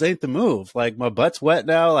 jeans ain't the move. Like, my butt's wet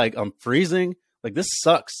now. Like, I'm freezing. Like, this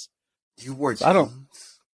sucks. You wore jeans. I don't-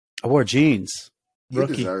 I wore jeans You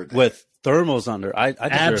Rookie. deserve that. with thermals under. I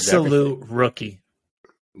deserved everything. Absolute rookie.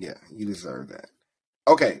 Yeah, you deserve that.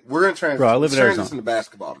 Okay, we're gonna transition. Bro, I live in Arizona. Transition to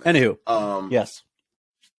basketball, man. Anywho, yes.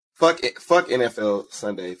 Fuck it, fuck NFL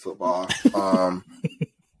Sunday football.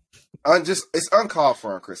 It's uncalled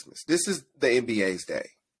for on Christmas. This is the NBA's day.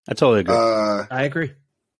 I totally agree. I agree.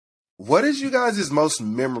 What is you guys' most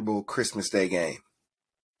memorable Christmas Day game?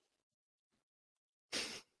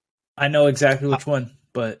 I know exactly which one,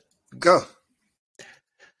 but Go.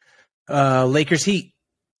 Lakers Heat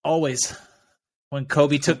always when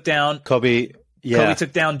Kobe took down Kobe, yeah. Kobe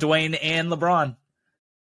took down Dwayne and LeBron.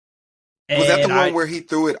 Was that the And one where he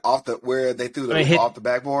threw it off where they threw it off the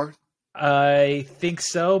backboard? I think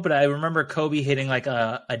so, but I remember Kobe hitting like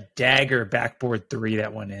a dagger backboard three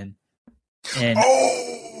that went in. And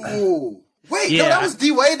Oh, wait, Yeah. no, that was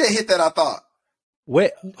D Wade that hit that. I thought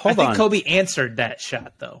Wait, I hold think on. Kobe answered that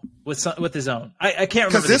shot though with his own. I can't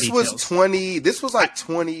remember because this the was details. 20. This was like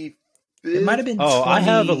 20. It might have been. Oh, 20... I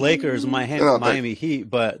have a Lakers, No, Miami Heat,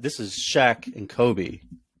 but this is Shaq and Kobe.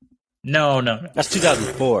 No. That's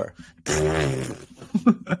 2004.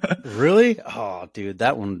 Really? Oh, dude,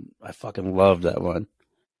 that one, I fucking loved that one.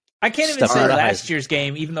 I can't even Step say out of last high- year's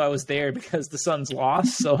game, even though I was there because the Suns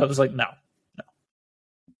lost. So I was like, no,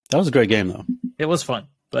 That was a great game, though. it was fun,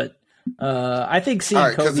 but I think seeing All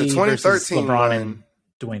right, because Kobe the versus 2013 LeBron one. and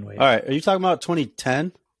Dwayne Wade. All right, are you talking about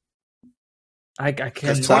 2010? I can't.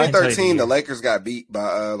 Because tell you 2013, the year. Lakers got beat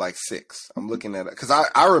by like 6. I'm looking at it because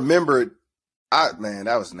I remembered. Man,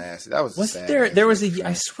 that was nasty. That was Was sad, there? nasty There was Lakers a. I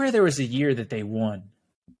game. swear there was a year that they won.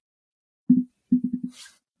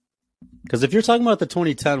 Because if you're talking about the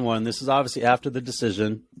 2010 one, this is obviously after the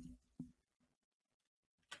decision.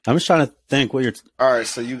 I'm just trying to think what you're. All right,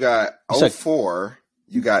 so you got You said- 04,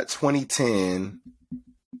 you got 2010.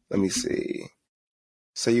 Let me see.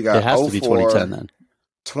 So you got It has to be 04, 2010 then.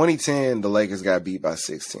 2010, the Lakers got beat by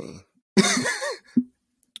 16.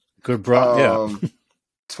 Good, bro. Yeah.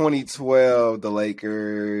 2012, the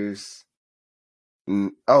Lakers.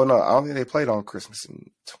 Oh no, I don't think they played on Christmas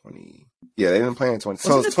in 20. Yeah, they didn't play in 20. So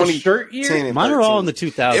Wasn't it's it the shirt year? 2010 and Mine are all in 13.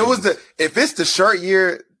 the 2000s. It was if it's the shirt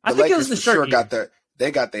year, I the think it Lakers was the for shirt sure year.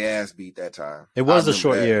 they got their ass beat that time. It was I a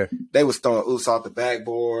short remember that. year. They was throwing oops off the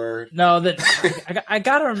backboard. No, that I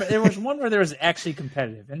gotta remember. There was one where there was actually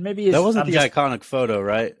competitive, and maybe it's, That wasn't I'm the just, iconic photo,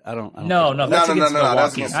 right? I don't No, think no, it that's No, against no, that's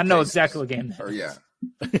Milwaukee. against I know the exactly what game that Or is. yeah.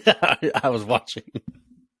 was. I was watching.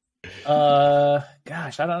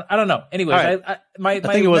 Gosh, I don't know. Anyways, All right. my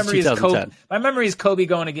think it was memory is Kobe. 2010. My memory is Kobe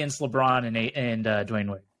going against LeBron and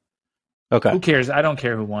Dwayne Wade. Okay. Who cares? I don't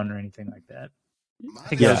care who won or anything like that.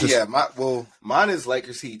 think it was just- Mine is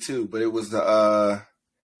Lakers Heat too, but it was the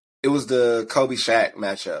Kobe Shaq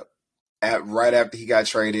matchup right after he got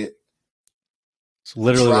traded. It's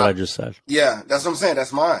literally what I Drop. just said. Yeah, that's what I'm saying.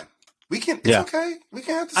 That's mine. It's Yeah. okay. We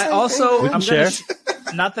can have the I same also, thing, man. I'm share.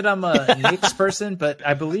 gonna, not that I'm a Knicks person, but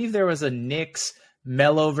I believe there was a Knicks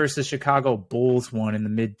Melo versus Chicago Bulls one in the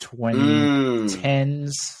mid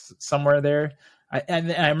 2010s, somewhere there.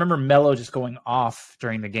 And I remember Melo just going off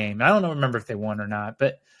during the game. I don't remember if they won or not,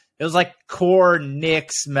 but it was like core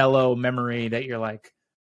Knicks Melo memory that you're like,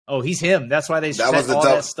 oh, he's him. That's why they That was said the all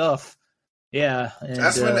dope- that stuff. Yeah. And,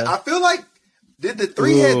 That's when I feel like did the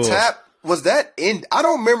three-head Ooh. tap was that in? I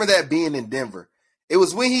don't remember that being in Denver. It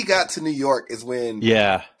was when he got to New York. Is when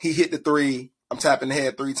Yeah. he hit the three. I'm tapping the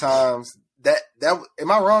head 3 times. That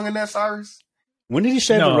am I wrong in that, Cyrus? When did he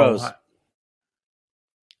shave the rose?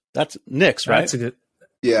 That's Knicks, right? That's a good.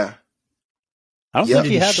 Yeah, I don't Yeah.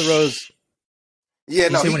 think he had the rose. yeah. You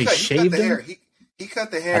No, say he when he cut shaved the him? hair. He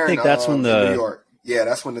cut the hair. I think in, that's when in the- New York. Yeah,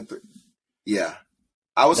 that's when the. Yeah,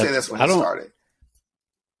 I would say that's when I it don't- started.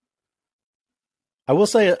 I will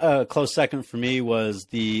say a close second for me was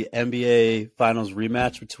the NBA Finals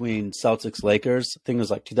rematch between Celtics Lakers. I think it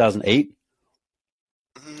was like 2008.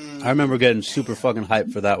 I remember getting super fucking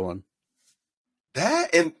hyped for that one.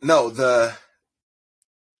 That and no the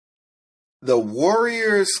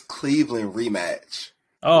Warriors Cleveland rematch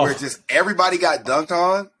Oh, where just everybody got dunked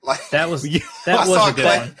on. Like that was Yeah. that I was saw a good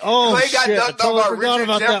Clay- one. Oh, Clay got shit. I dunked on totally by forgot Richard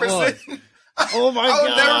about that Jefferson. Oh, my I would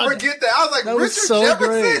God. never forget that. I was like, That was Richard so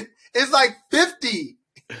Jefferson great. is like 50.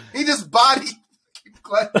 He just bodied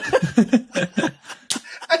Clay. That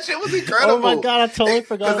shit was incredible. Oh, my God. I totally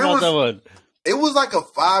forgot 'cause it about was- that one. It was like a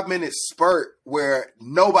 5-minute spurt where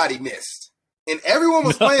nobody missed, and everyone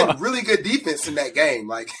was playing really good defense in that game.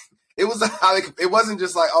 Like it was, it wasn't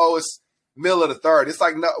just like, oh, it's middle of the third. It's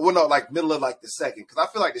like like middle of like the second. Because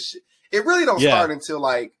I feel like the shit, it really don't Yeah. start until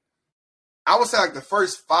like I would say like the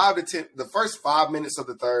first 5 minutes of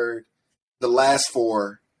the third, the last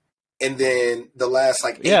 4, and then the last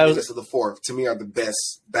like 8 Yeah, it was- minutes of the fourth. To me, are the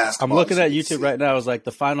best I'm basketball. looking at you can YouTube see. right now. It was like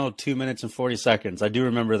the final 2 minutes and 40 seconds. I do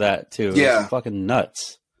remember that, too. It was Yeah. fucking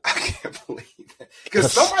nuts. I can't believe that.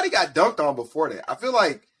 Because somebody got dunked on before that. I feel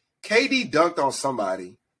like KD dunked on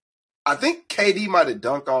somebody. I think KD might have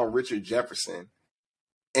dunked on Richard Jefferson.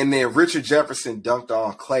 And then Richard Jefferson dunked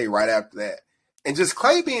on Clay right after that. And just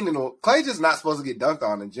Clay Clay just not supposed to get dunked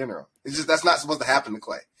on in general. It's just that's not supposed to happen to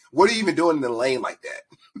Clay. What are you even doing in the lane like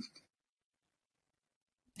that?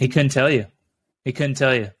 He couldn't tell you. He couldn't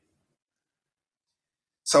tell you.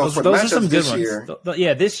 So Those, for the those are some matchups good this ones. year,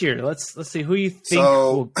 Yeah, this year. Let's see who you think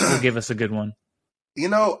So- will give us a good one. you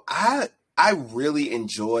know, I really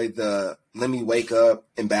enjoy the Let Me Wake Up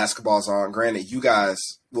and Basketball's On. Granted, you guys,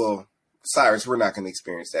 well, Cyrus, we're not going to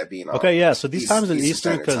experience that being on. Okay, yeah. So these East- times in Eastern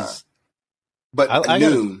Eastern, Standard because But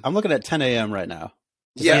noon. I'm looking at 10 a.m. right now.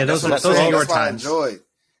 Yeah, That's those what are- I'm those are saying. your That's why I times. enjoyed.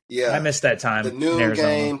 Yeah, I missed that time. the in noon Arizona.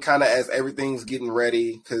 game, kind of as everything's getting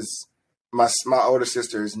ready, because my older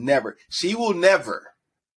sister is never. She will never.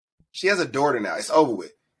 She has a daughter now. It's over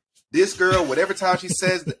with. This girl, whatever time she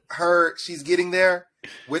says she's getting there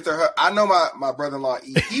with her. I know my brother-in-law.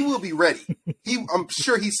 He will be ready. I'm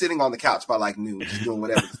sure he's sitting on the couch by like noon, just doing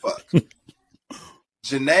whatever the fuck.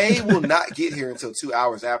 Janae will not get here until 2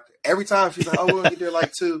 hours after. Every time she's like, "Oh, we'll get there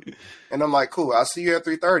like 2," and I'm like, "Cool, I'll see you at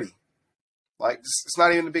 3:30." Like it's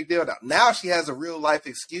not even a big deal now. Now she has a real life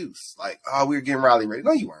excuse. Like, "Oh, we were getting Riley ready."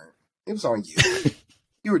 No, you weren't. It was on you.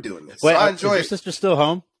 You were doing this. Wait, so I is enjoy your it. sister still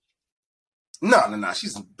home? No.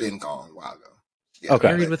 She's been gone a while ago. Yeah, Okay.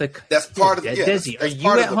 Married with a that's part of the Desi, are that's you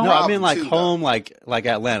part at of the home? No, I problem, mean like too, though. home, like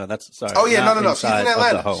Atlanta. That's sorry. Oh yeah, not no. She's inside in of the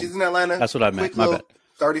Atlanta. home. She's in Atlanta. That's what I meant. Quick My little, bad.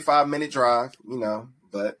 35-minute drive,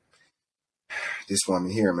 but this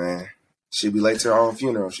woman here, man, she'd be late to her own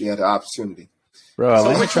funeral. She had the opportunity. Bro, So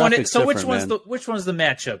Atlanta which one's the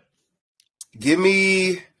matchup? Give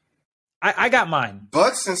me I got mine.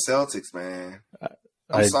 Bucks and Celtics, man. I'm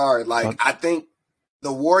I- sorry. I think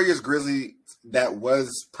the Warriors Grizzlies, that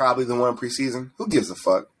was probably the one preseason. Who gives a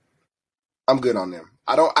fuck? I'm good on them.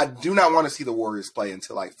 I do not want to see the Warriors play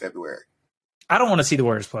until like February. I don't want to see the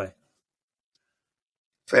Warriors play.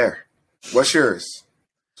 Fair. What's yours?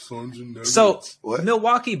 So What?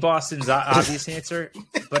 Milwaukee, Boston's obvious answer,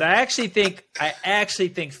 but I actually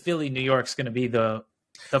think Philly, New York's going to be the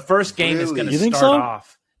first game that's going Really? to You think start so?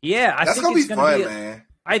 off. Yeah, I That's think gonna be it's fun, going to be. man.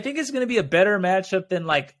 I think it's going to be a better matchup than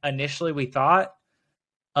like initially we thought,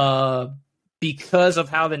 because of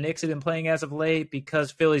how the Knicks have been playing as of late.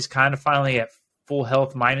 Because Philly's kind of finally at full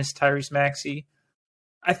health minus Tyrese Maxey.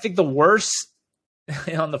 I think the worst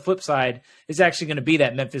on the flip side is actually going to be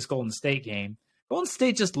that Memphis Golden State game. Golden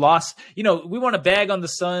State just lost. We want to bag on the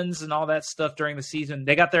Suns and all that stuff during the season.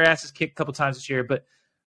 They got their asses kicked a couple times this year, but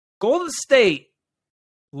Golden State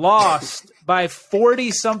lost by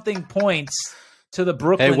 40-something points to the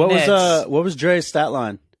Brooklyn Hey, what Nets. was Dre's stat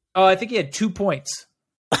line? Oh, I think he had 2 points.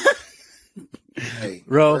 Hey,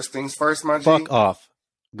 Bro, first things first, my G. Fuck off.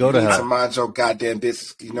 Go to You need to hell. mind your goddamn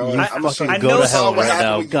business. You know, You I'm fucking gonna go to hell what right happened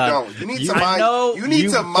now. when you God. don't. You need You- to I mind. know You need to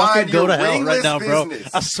fucking mind go your to hell ringless right now, bro.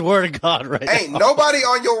 business. I swear to God, right Ain't now. nobody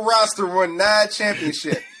on your roster won 9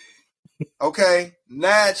 championships. Okay,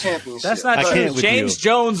 9 championships. That's not I true. can't with James you.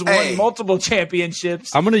 Jones won Hey. multiple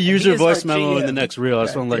championships. I'm gonna use He your is our voice memo in the GM. next reel. I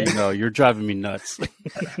just want to let you know you're driving me nuts.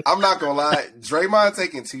 I'm not gonna lie. Draymond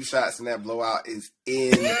taking 2 shots in that blowout is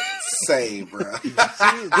insane, bro.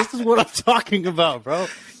 This is what I'm talking about, bro.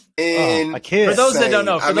 Insane. I can't. For those that don't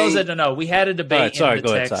know, I mean, that don't know, we had a debate All right, sorry, in the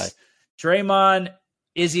go ahead, text. Draymond,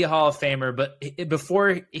 is he a Hall of Famer? But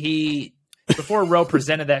before Roe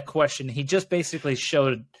presented that question, he just basically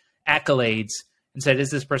showed accolades and said,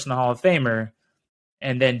 "Is this person a Hall of Famer?"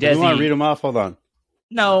 And then You want to Desi, read them off? Hold on.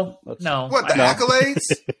 no. what the No. accolades?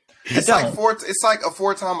 It's don't. it's like a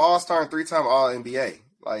 4-time All-Star and 3-time All-NBA.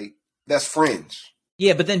 Like, that's fringe.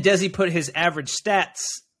 Yeah, but then Desi put his average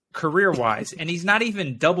stats career-wise, and he's not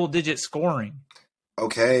even double-digit scoring.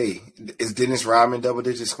 Okay, is Dennis Rodman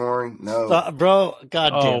double-digit scoring? No, Bro,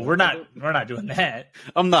 God Oh, damn. we're not doing that.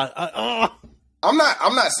 I'm not.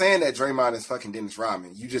 I'm not saying that Draymond is fucking Dennis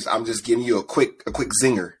Rodman. I'm just giving you a quick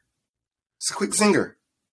zinger. It's a quick zinger.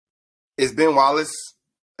 Is Ben Wallace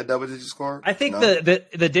a double-digit scorer? I think No.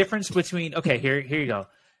 the difference between here you go.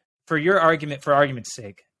 For argument's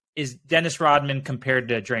sake, is Dennis Rodman compared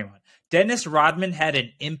to Draymond. Dennis Rodman had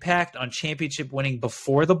an impact on championship winning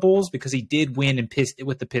before the Bulls because he did win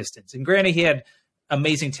with the Pistons. And granted, he had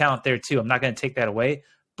amazing talent there too. I'm not going to take that away,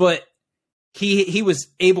 but he was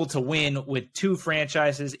able to win with 2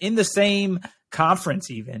 franchises in the same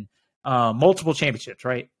conference, even multiple championships.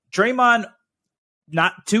 Right? Draymond,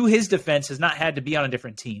 not to his defense, has not had to be on a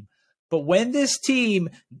different team. But when this team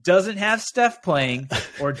doesn't have Steph playing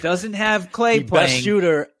or doesn't have Clay The playing, best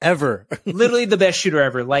shooter ever. literally the best shooter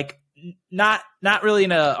ever, like not really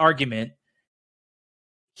in an argument,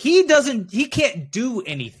 he can't do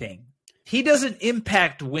anything. He doesn't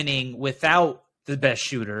impact winning without the best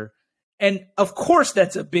shooter. And of course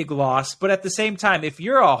that's a big loss, but at the same time, if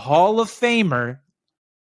you're a Hall of Famer,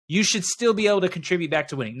 you should still be able to contribute back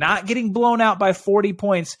to winning. Not getting blown out by 40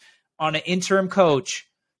 points on an interim coach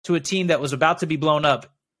to a team that was about to be blown up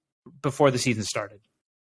before the season started.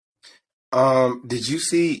 Did you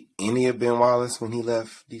see any of Ben Wallace when he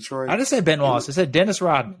left Detroit? I didn't say Ben Wallace. I said Dennis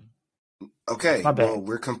Rodman. Okay, My bad.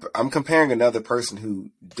 well, I'm comparing another person who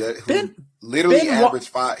Ben- literally Ben Wa- averaged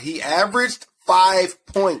 5. He averaged 5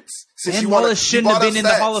 points. Since Ben you wanna- Wallace you shouldn't have brought been up in the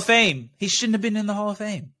stats. Hall of Fame. He shouldn't have been in the Hall of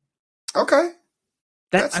Fame. Okay,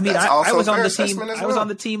 That's I also was a on fair the team. assessment as I was well. on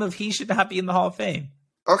the team of he should not be in the Hall of Fame.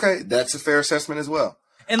 okay, that's a fair assessment as well.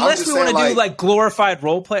 Unless just we want to saying, do like glorified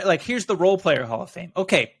role play. Like here's the role player Hall of Fame.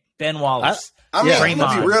 Okay, Ben Wallace. I mean, Yeah. to be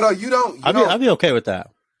Draymond. real though, you don't I'd be okay with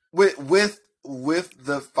that. with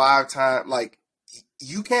the 5-time, like,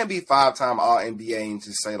 you can't be 5-time All NBA and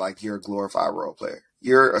just say like you're a glorified role player.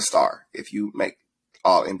 You're a star if you make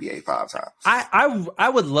All NBA 5 times. I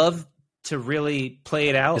would love to really play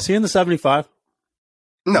it out. Is he in the 75?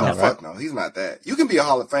 No, No, fuck no, he's not that. You can be a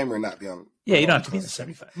Hall of Famer and not be on. Yeah, you don't have to be in the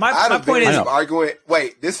 75. My I'd have point been is, arguing.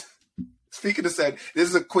 Wait, this. Speaking of said, this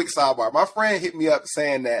is a quick sidebar. My friend hit me up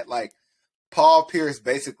saying that like Paul Pierce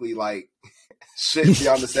basically like shouldn't be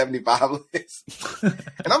on the 75 list,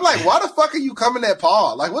 and I'm like, why the fuck are you coming at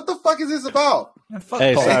Paul? Like, what the fuck is this about? man, fuck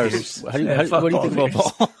Hey, Paul Cyrus, Pierce. how do you, Man, fuck what do you think Paul about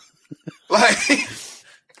Pierce. Paul?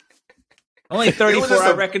 Like, Only It 34 was just I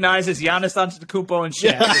a- recognize is Giannis Antetokounmpo and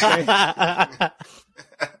Shaq.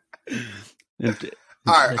 Okay? And-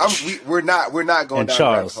 All right, we're not going And down the rabbit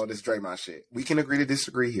Charles. hole. This Draymond shit. We can agree to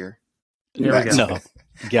disagree here. There we go. No, Back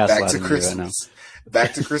to gaslighting me right now. Christmas.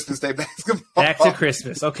 Back to Christmas Day basketball. Back to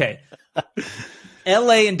Christmas. Okay.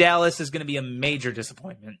 LA and Dallas is going to be a major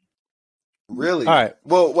disappointment. Really? All right.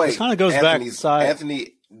 Well, wait. This kinda goes back side-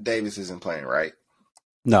 Anthony Davis isn't playing, right?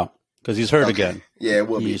 No, because he's hurt Okay. again. Yeah, it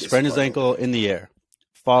will be. He sprained his disappointing. ankle in the air,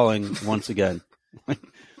 falling once again.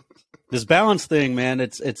 This balance thing, man,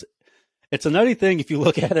 it's a nutty thing if you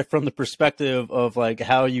look at it from the perspective of like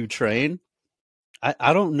how you train.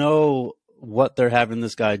 I don't know what they're having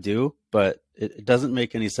this guy do, but it doesn't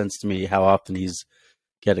make any sense to me how often he's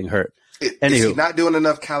getting hurt. Is Anywho. he not doing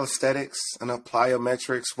enough calisthenics, enough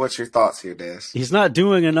plyometrics? What's your thoughts here, Des? He's not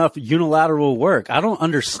doing enough unilateral work. I don't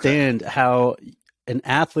understand how an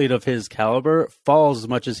athlete of his caliber falls as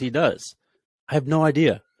much as he does. I have no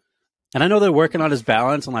idea. And I know they're working on his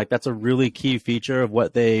balance, and like that's a really key feature of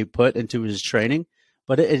what they put into his training.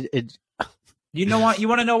 But it You know what? You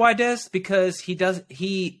want to know why, Des? Because he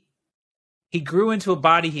grew into a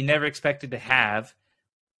body he never expected to have,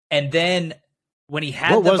 and then when he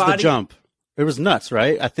had what the was body, the jump? It was nuts,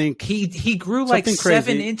 right? I think he grew like Something 7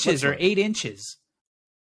 crazy. inches or What's 8 inches.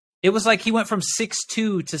 It was like he went from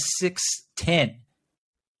 6'2" to 6'10",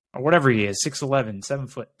 or whatever he is, 6'11", 7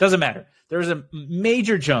 foot. Doesn't matter. There was a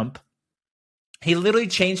major jump. He literally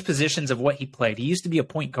changed positions of what he played. He used to be a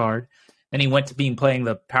point guard, then he went to playing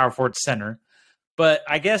the power forward center. But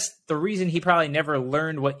I guess the reason he probably never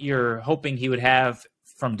learned what you're hoping he would have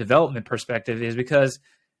from development perspective is because,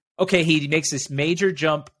 okay, he makes this major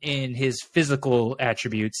jump in his physical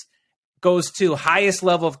attributes, goes to highest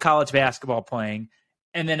level of college basketball playing,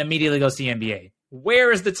 and then immediately goes to the NBA.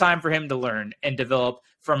 Where is the time for him to learn and develop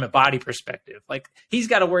from a body perspective? Like, he's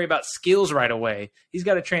got to worry about skills right away. He's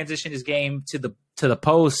got to transition his game to the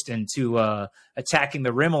post and to attacking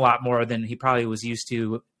the rim a lot more than he probably was used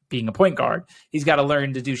to being a point guard. He's got to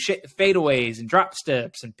learn to do fadeaways and drop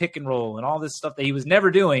steps and pick and roll and all this stuff that he was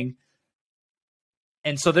never doing.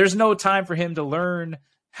 And so there's no time for him to learn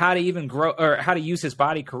how to even grow or how to use his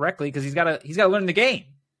body correctly because he's got to learn the game.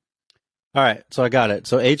 All right, so I got it.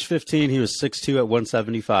 So age 15, he was 6'2" at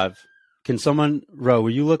 175. Can someone, Ro, will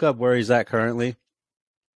you look up where he's at currently?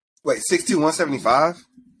 Wait, 6'2", 175?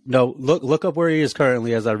 No, look up where he is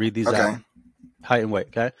currently as I read these Okay. out. Height and weight,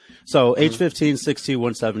 okay? So age 15, 6'2",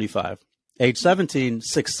 175. Age 17,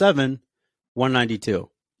 6'7", 192.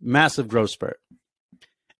 Massive growth spurt.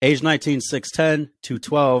 Age 19, 6'10",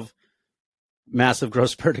 212. Massive growth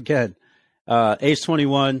spurt again. Age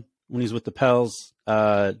 21, when he's with the Pels,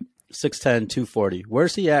 6'10", 240.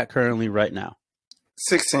 Where's he at currently right now?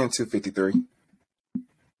 6'10", 253.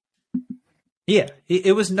 Yeah,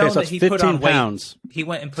 it was known Okay, so that that's he 15 put on weight. pounds. He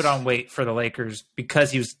went and put on weight for the Lakers because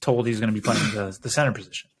he was told he was going to be playing the center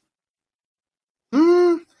position.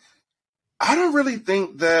 I don't really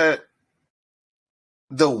think that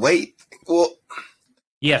the weight. Well,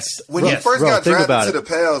 Yes. when you yes. first Bro, got think about drafted to it. the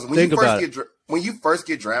Pels, Think when you first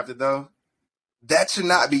get drafted though, that should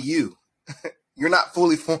not be you. You're not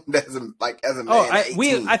fully formed as a man. at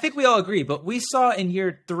 18. I think we all agree, but we saw in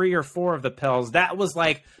year 3 or 4 of the Pels, that was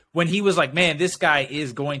like when he was like, man, this guy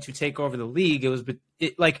is going to take over the league.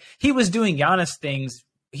 Like he was doing Giannis things.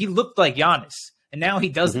 He looked like Giannis, and now he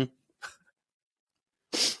doesn't.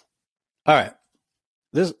 All right.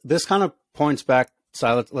 This kind of points back,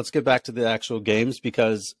 Silas. Let's get back to the actual games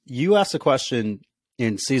because you asked a question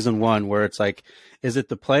in season 1 where it's like, is it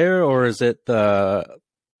the player or is it the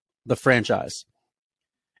franchise?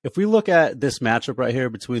 If we look at this matchup right here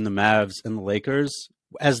between the Mavs and the Lakers,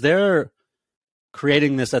 as they're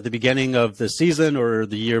creating this at the beginning of the season or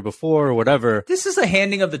the year before or whatever, This is a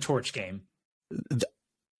handing of the torch game.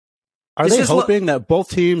 are This they is hoping that both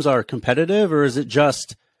teams are competitive or is it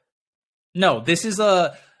just No, this is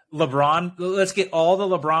a LeBron. Let's get all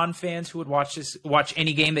the LeBron fans who would watch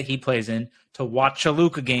any game that he plays in to watch a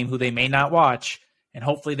Luka game who they may not watch, and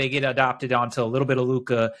hopefully they get adopted onto a little bit of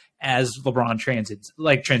Luka as LeBron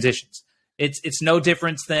transitions. It's no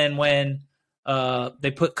difference than when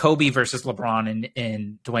they put Kobe versus LeBron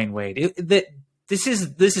and Dwayne Wade. This is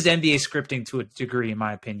NBA scripting to a degree, in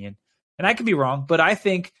my opinion, and I could be wrong, but I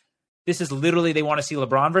think this is literally they want to see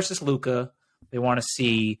LeBron versus Luka. They want to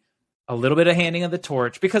see a little bit of handing of the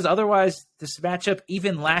torch because otherwise this matchup,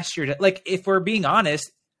 even last year, like if we're being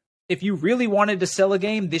honest, if you really wanted to sell a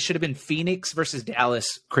game, this should have been Phoenix versus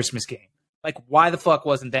Dallas Christmas game. Like why the fuck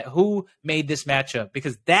wasn't that? Who made this matchup?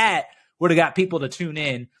 Because that would have got people to tune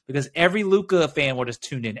in because every Luka fan would have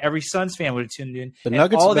tuned in. Every Suns fan would have tuned in. The And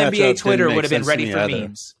Nuggets all of matchup NBA didn't Twitter make would have been sense to ready me for either.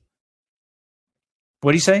 memes.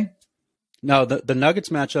 What do you say? No, the Nuggets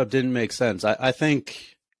matchup didn't make sense. I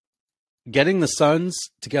think getting the Suns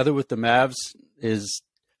together with the Mavs is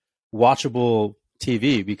watchable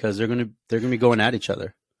TV because they're gonna be going at each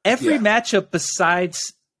other. Every matchup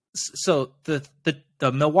besides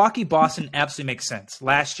the Milwaukee Boston absolutely makes sense.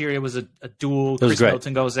 Last year it was a duel. Chris great.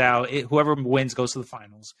 Middleton goes out. Whoever wins goes to the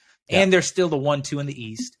finals. Yeah. And they're still the 1-2 in the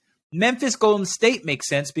East. Memphis Golden State makes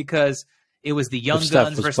sense because it was the young Steph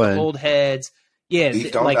guns was versus playing. the old heads. Yeah,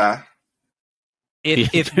 Beef don't die.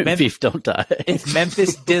 if Beef don't die. if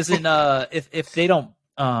Memphis doesn't if they don't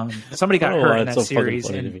somebody got hurt in that series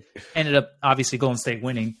and ended up obviously Golden State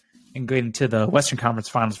winning and getting to the Western Conference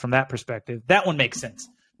Finals from that perspective. That one makes sense.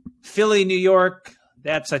 Philly, New York,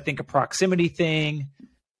 that's I think a proximity thing.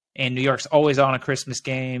 And New York's always on a Christmas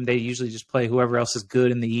game. They usually just play whoever else is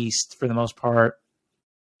good in the East for the most part.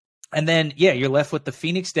 And then you're left with the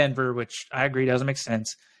Phoenix Denver, which I agree doesn't make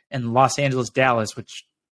sense, and Los Angeles Dallas, which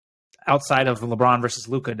outside of LeBron versus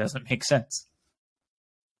Luka doesn't make sense.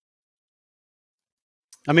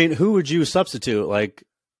 I mean, who would you substitute? Like,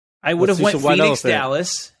 I would have let's do went some white Phoenix elephant.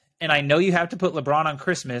 Dallas, and I know you have to put LeBron on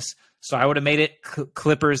Christmas, so I would have made it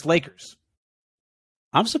Clippers Lakers.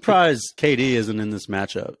 I'm surprised KD isn't in this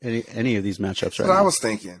matchup. Any of these matchups That's right what I now. was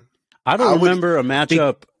thinking. I don't remember a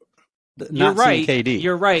matchup. You're right. KD.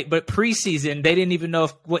 You're right. But preseason, they didn't even know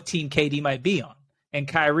what team KD might be on, and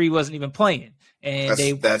Kyrie wasn't even playing. And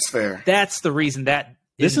That's fair. That's the reason that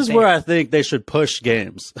This is where I think they should push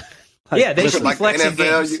games. They should be Like flexing NFL,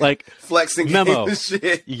 games. Like flexing memo. games and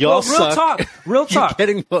shit. Y'all Real suck. Real You're talk.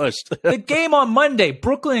 getting pushed. The game on Monday,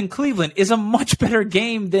 Brooklyn and Cleveland, is a much better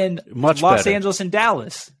game than Much Los better. Angeles and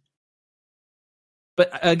Dallas.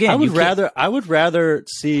 But again, I would rather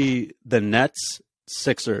see the Nets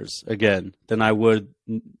Sixers again than I would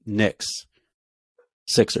Knicks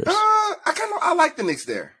Sixers. I like the Knicks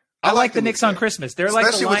there. I like the Knicks on there. Christmas. They're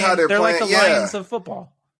Especially with like the how Lions. they're They're like the playing, yeah. Lions of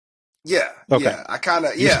football. Yeah. Okay. Yeah. I kind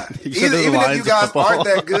of, yeah. You said they're the Even if Lions you of guys football. aren't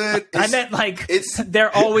that good, I meant like it's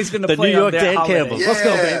they're always going to The play New York on their Dan holiday. Campbell. Let's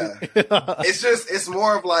go, baby. it's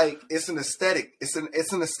more of like, it's an aesthetic. It's an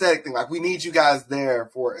aesthetic thing. Like, we need you guys there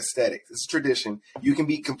for aesthetics. It's tradition. You can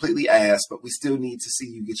be completely ass, but we still need to see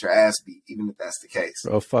you get your ass beat, even if that's the case.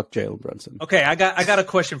 Oh, fuck Jalen Brunson. Okay, I got a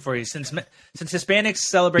question for you. Since Hispanics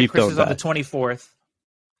celebrate Beef don't Christmas on the 24th,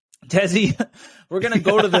 Desi, we're gonna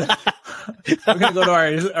go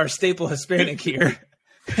to our staple Hispanic here.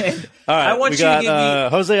 And All right, I want we you got to give me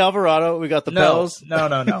Jose Alvarado. We got the Pels.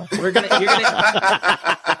 No. You're gonna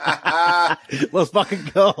Let's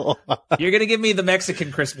fucking go. you're gonna give me the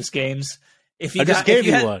Mexican Christmas games. If you I just gave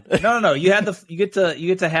you one. No. You get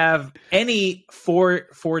to have any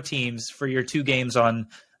four teams for your two games on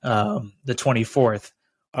the 24th.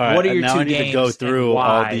 All right, What are your now two I need to go games through and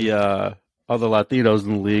why? all the Latinos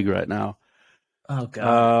in the league right now. Oh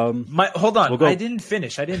god. Hold on. we'll go- I didn't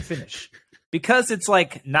finish. Because it's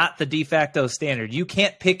like not the de facto standard. You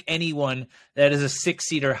can't pick anyone that is a 6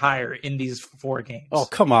 seed or higher in these 4 games. Oh,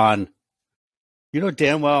 come on. You know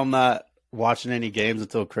damn well I'm not watching any games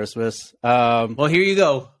until Christmas. Well, here you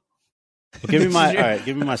go. Give me This my is your- all right.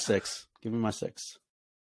 Give me my 6.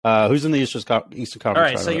 Who's in the Eastern Conference? All right,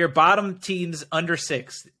 right so now? your bottom teams under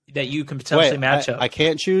 6 that you can potentially match up. I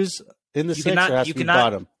can't choose in the You 6 cannot- or it has you to be cannot-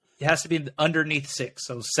 bottom. It has to be underneath 6,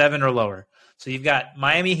 so 7 or lower. So you've got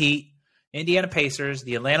Miami Heat, Indiana Pacers,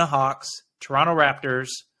 the Atlanta Hawks, Toronto Raptors,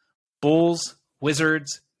 Bulls,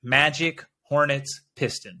 Wizards, Magic, Hornets,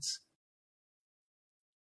 Pistons.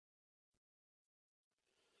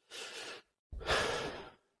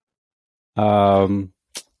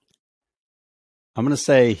 I'm gonna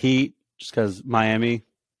say Heat just because Miami.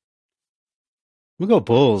 I'm gonna go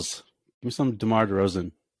Bulls. Give me some DeMar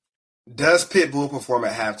DeRozan. Does Pitbull perform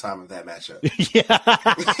at halftime of that matchup? Yeah.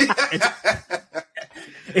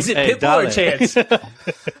 Is it Hey, Pitbull or Dale. Chance?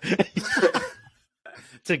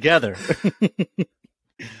 Together.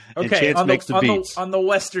 And Okay, Chance makes the beats. on the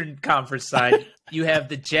Western Conference side, you have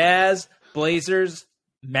the Jazz, Blazers,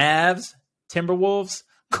 Mavs, Timberwolves,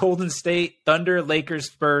 Golden State, Thunder,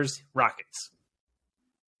 Lakers, Spurs, Rockets.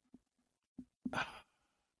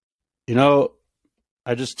 You know,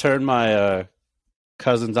 I just turned my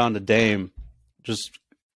cousins on to Dame, just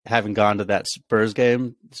having gone to that Spurs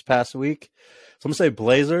game this past week. So I'm gonna say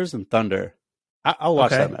Blazers and Thunder. I'll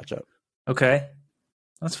watch Okay. that matchup. Okay,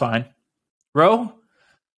 that's fine. Ro,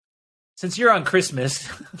 since you're on Christmas,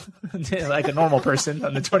 like a normal person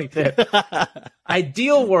on the 25th,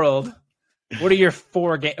 ideal world, what are your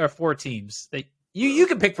 4 teams that you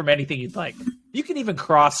can pick from anything you'd like? You can even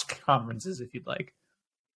cross conferences if you'd like.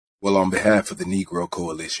 Well, on behalf of the Negro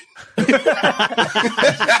Coalition,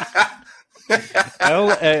 I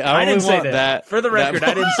only didn't say want that. For the record,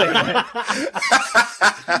 I didn't say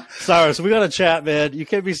that. Cyrus, we got to chat, man. You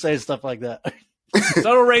can't be saying stuff like that.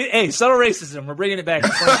 Subtle racism. We're bringing it back to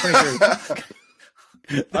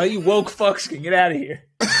 2023. All you woke fucks can get out of here.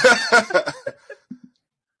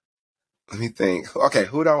 Let me think. Okay,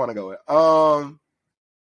 who do I want to go with?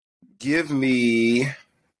 Give me.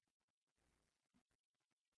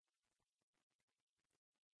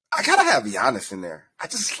 I gotta have Giannis in there. I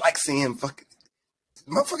just like seeing him fucking.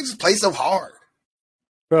 Motherfucker just play so hard.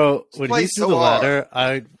 Bro, when play he's so through the hard.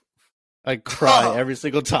 ladder, I cry Oh. every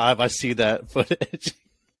single time I see that footage.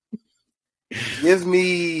 Give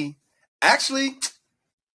me. Actually,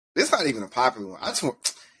 this is not even a popular one. I just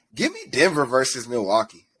want. Give me Denver versus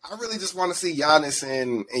Milwaukee. I really just want to see Giannis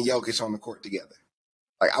and Jokic on the court together.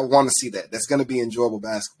 Like, I want to see that. That's going to be enjoyable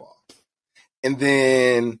basketball. And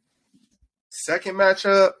then, second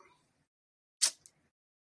matchup,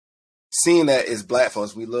 seeing that is black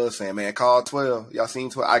folks. We love saying, man, call 12. Y'all seen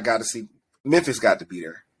 12? I got to see. Memphis got to be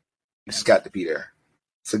there. It's got to be there.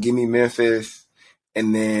 So give me Memphis.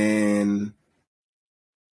 And then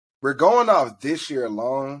we're going off this year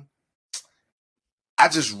alone. I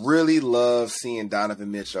just really love seeing Donovan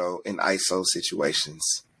Mitchell in ISO situations.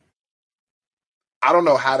 I don't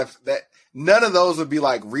know how that. None of those would be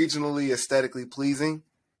like regionally aesthetically pleasing,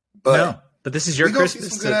 but No, but this is your we gonna see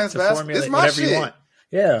Christmas some good-ass to basketball. formulate This my whatever you shit. want.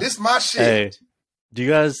 Yeah. this my shit. Hey, do you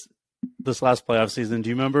guys, this last playoff season, do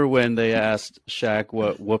you remember when they asked Shaq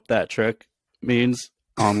what whoop that trick means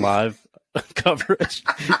on live coverage?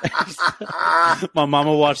 My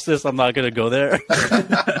mama watched this. I'm not going to go there.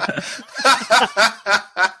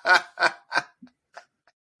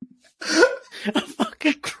 I'm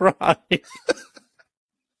fucking crying.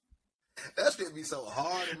 That shit be so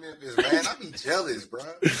hard in Memphis, man. I be jealous, bro.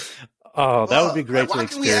 Oh, that would be great Why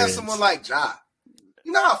to can we have experience. someone like Ja?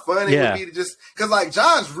 You know how fun it Yeah. would be to just because like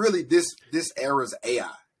John's really this era's AI.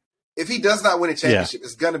 If he does not win a championship,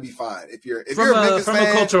 it's gonna be fine. If you're a Memphis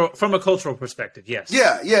fan, from a cultural perspective, yes.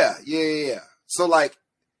 yeah. So like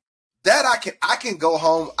that, I can go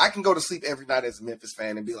home. I can go to sleep every night as a Memphis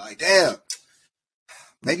fan and be like, damn,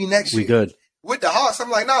 maybe next We year good. with the Hawks. I'm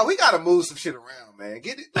like, no, we gotta move some shit around, man.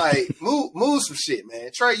 Get it like move some shit, man.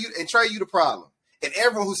 Trey, you the problem, and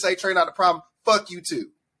everyone who say Trey not the problem, fuck you too.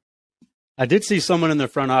 I did see someone in the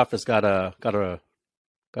front office got a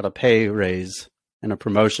pay raise and a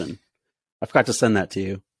promotion. I forgot to send that to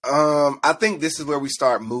you. I think this is where we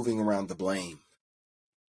start moving around the blame.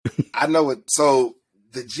 I know it. So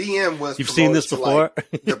the GM was You've seen this promoted to,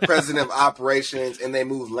 before? like, the president of operations, and they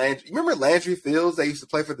moved Landry. You remember Landry Fields? They used to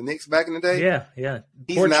play for the Knicks back in the day. Yeah.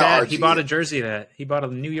 He's Poor now Chad. our He GM. bought a jersey he bought a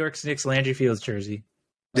New York Knicks Landry Fields jersey.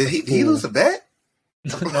 Did he lose a bet?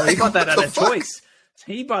 No, he bought that What out the of fuck? choice.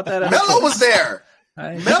 He bought that out of Mello choice. was there.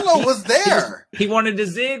 Melo was there. He wanted to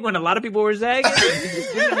zig when a lot of people were zagging. And it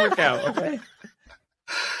just didn't work out. Okay.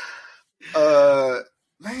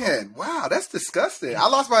 Man, wow, that's disgusting. I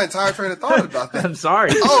lost my entire train of thought about that. I'm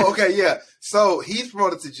sorry. Oh, okay, yeah. So he's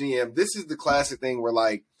promoted to GM. This is the classic thing where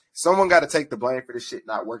like someone got to take the blame for this shit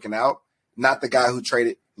not working out. Not the guy who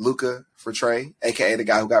traded Luka for Trey, aka the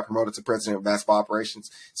guy who got promoted to president of basketball operations.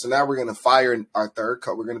 So now we're gonna fire our third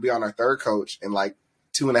coach. We're gonna be on our third coach in like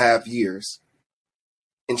 2.5 years,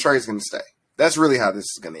 and Trey's gonna stay. That's really how this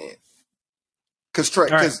is gonna end.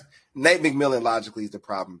 Because Nate McMillan logically is the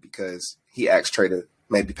problem because he asked Trey to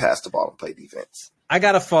maybe pass the ball and play defense. I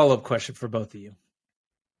got a follow-up question for both of you.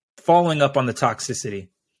 Following up on the toxicity.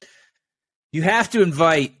 You have to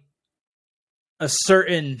invite a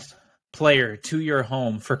certain player to your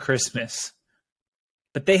home for Christmas,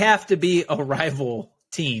 but they have to be a rival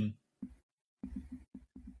team.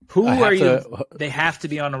 Who are you? They have to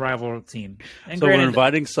be on a rival team. And So granted, we're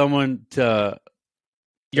inviting someone to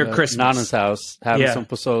your Christmas. Nana's house, having Yeah. some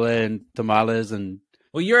pozole and tamales, and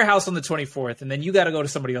Well, your house on the 24th, and then you got to go to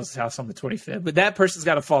somebody else's house on the 25th. But that person's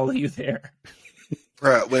got to follow you there.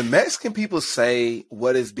 Bruh, when Mexican people say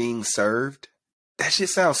what is being served, that shit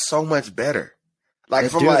sounds so much better. Like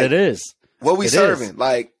if I'm dude, like, it is. what we It serving? is.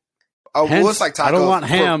 Like, oh, Hence, what's like tacos? I don't want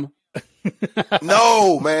ham.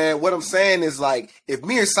 No, man. What I'm saying is like, if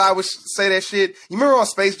me and Cy would say that shit, you remember on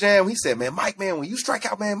Space Jam, he said, man, Mike, man, when you strike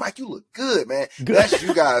out, man, Mike, you look good, man. Good. That's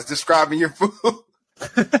you guys describing your food.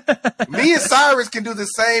 Me and Cyrus can do the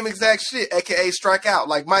same exact shit, aka strike out,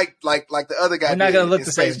 like Mike, like the other guy. We're not did gonna look in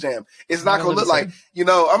the Space same. Jam. It's We're not not gonna gonna look look the like, you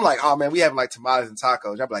know. I'm like, oh man, we having like tamales and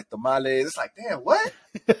tacos. I'm like tamales. It's like, damn, what?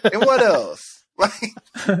 And what else? Like,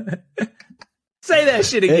 Say that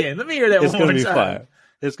shit again. Let me hear that It's one gonna more be time. fire.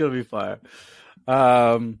 It's gonna be fire.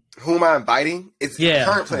 who am I inviting? It's Yeah.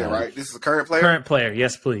 a current player, right? This is a current player. Current player,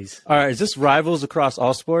 yes, please. All right, is this rivals across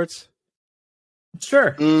all sports?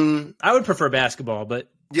 Sure. Mm, I would prefer basketball, but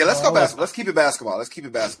yeah, let's go I'll- basketball. Let's keep it basketball. Let's keep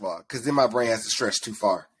it basketball because then my brain has to stretch too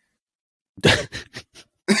far.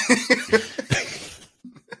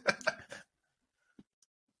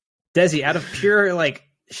 Desi, out of pure like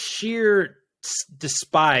sheer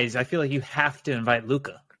despise, I feel like you have to invite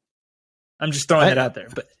Luca. I'm just throwing that out there,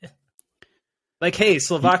 but like, hey,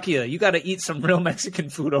 Slovakia, you got to eat some real Mexican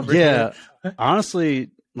food over here. Yeah,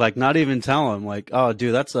 honestly, like not even tell him like, oh,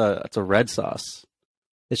 dude, that's a red sauce.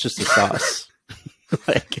 It's just a sauce.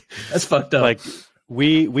 Like That's fucked up. like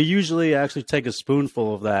we usually actually take a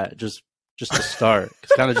spoonful of that just to start.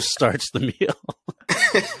 It kind of just starts the meal.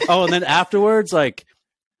 Oh, and then afterwards, like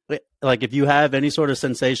if you have any sort of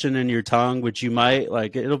sensation in your tongue, which you might,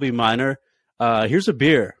 like it'll be minor. Here's a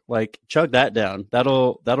beer. Like chug that down.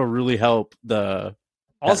 That'll really help the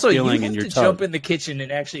also, you feeling have in your to tongue. jump in the kitchen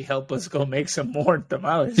and actually help us go make some more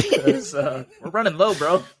tamales because we're running low,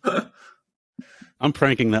 bro. I'm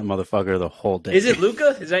pranking that motherfucker the whole day. Is it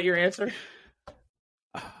Luca? Is that your answer?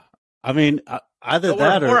 I mean, either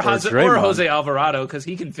that or Jose, Draymond. or Jose Alvarado because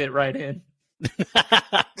he can fit right in.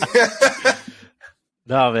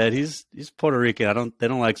 No, man, he's Puerto Rican. They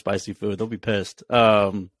don't like spicy food. They'll be pissed.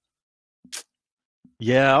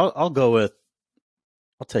 Yeah, I'll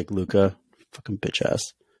take Luca. Fucking bitch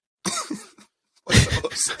ass. What's so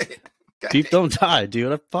upset? God Deep don't die,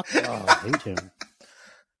 dude. I hate him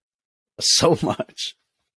so much.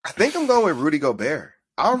 I think I'm going with Rudy Gobert.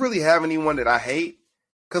 I don't really have anyone that I hate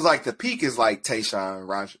because, like, the peak is like Tayshaun,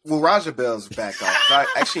 Raja. Well, Raja Bell's back off. I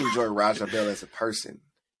actually enjoy Raja Bell as a person,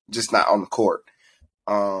 just not on the court.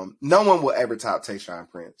 No one will ever top Tayshaun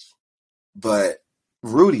Prince, but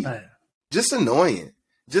Rudy, just annoying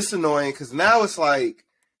because now it's like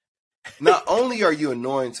not only are you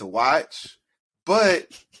annoying to watch, but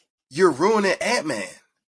you're ruining Ant-Man.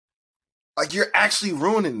 Like, you're actually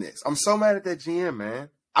ruining this. I'm so mad at that GM, man.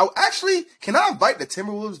 Can I invite the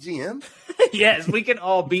Timberwolves GM? Yes, we can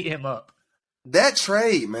all beat him up. That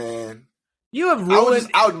trade, man. You have ruined.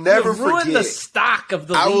 I'll never you ruined forget the stock of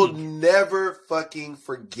the I will league. never fucking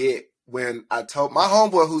forget when I told my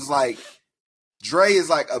homeboy who's like, Dre is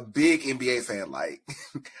like a big NBA fan. Like,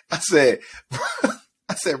 I said,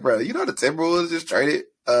 bro, you know the Timberwolves just traded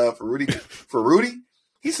for Rudy?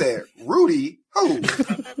 He said, Rudy? Who?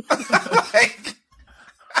 Like,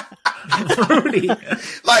 Rudy.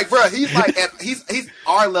 like, bro, he's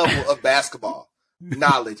our level of basketball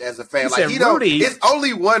knowledge as a fan. He said, Rudy? It's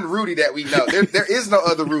only one Rudy that we know. There is no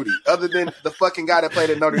other Rudy other than the fucking guy that played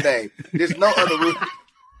at Notre Dame. There's no other Rudy.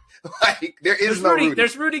 Like, there's no Rudy.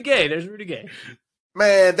 There's Rudy Gay. There's Rudy Gay.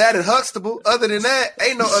 Man, that and Huxtable. Other than that,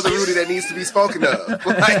 ain't no other Rudy that needs to be spoken of.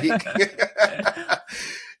 Like,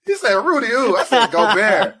 he said, Rudy, who? I said,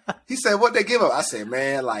 Gobert. He said, what they give up? I said,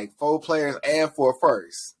 man, like 4 players and 4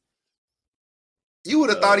 firsts. You would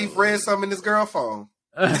have thought he read something in his girl phone.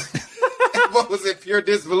 What was it? Pure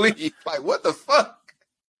disbelief. Like, what the fuck?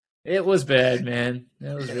 It was bad, man.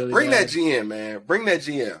 It was really Bring bad. that GM, man. Bring that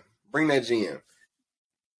GM.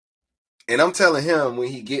 And I'm telling him when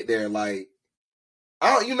he get there, like,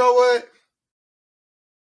 you know what?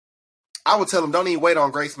 I would tell him, don't even wait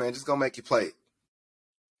on Grace, man. Just go make your play.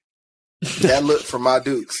 That look from my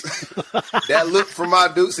Dukes. That look from my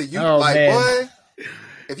Dukes. And you, man. boy,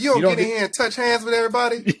 if you don't get in here and touch hands with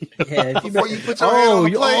everybody Yeah, before you put your hand on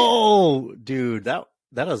the plate. Oh, dude, that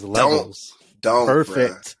has levels. Don't.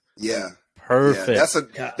 Perfect. Bruh. Yeah. Perfect.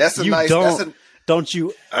 Yeah, that's a You nice. Don't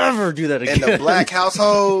you ever do that In again. the black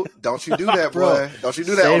household, don't you do that, Bro, boy. Don't you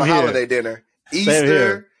do that same on a here. holiday dinner. here.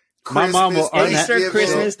 Easter, My mom will Christmas, Easter, Thanksgiving.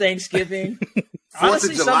 Christmas, Thanksgiving. 4th Honestly,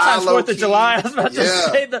 of July, sometimes 4th of low-key. July. I was about to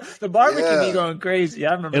Yeah. say the barbecue Yeah. be going crazy.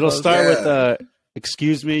 I remember It'll those. start Yeah. with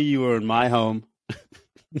excuse me, you were in my home.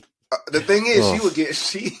 The thing is, Oh.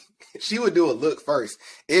 she would do a look first.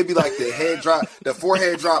 It'd be like the head drop, the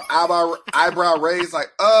forehead drop, eyebrow raise, like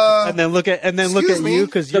And then look at Excuse me? you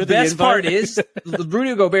because The you're the best part invite. is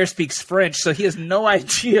Rudy Gobert speaks French, so he has no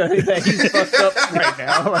idea that he's fucked up right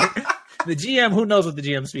now. Like, the GM, who knows what the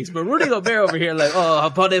GM speaks, but Rudy Gobert over here, like,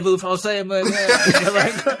 oh, parlez-vous français, man?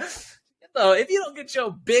 Like, no, if you don't get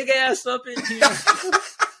your big ass up in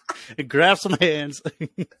here. grab some hands.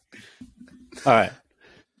 All right.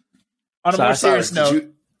 On a more serious Cyrus,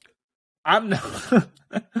 note, I'm no,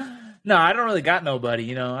 no, I don't really got nobody.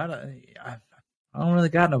 You know, I don't really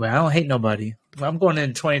got nobody. I don't hate nobody. I'm going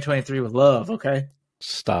in 2023 with love. Okay.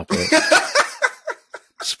 Stop it.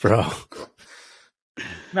 Bro.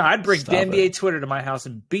 No, I'd bring Stop the NBA Twitter to my house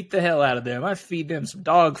and beat the hell out of them. I'd feed them some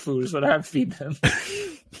dog food is what I'd feed them.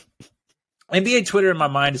 NBA Twitter in my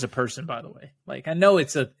mind is a person, by the way. Like, I know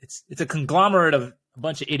it's a conglomerate of a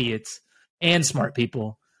bunch of idiots and smart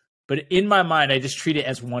people, But in my mind, I just treat it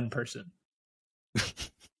as one person.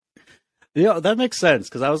 Yeah, that makes sense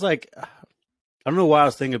because I was like, I don't know why I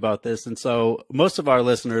was thinking about this. And so most of our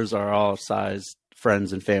listeners are all size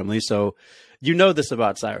friends and family. So you know this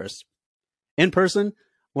about Cyrus. In person,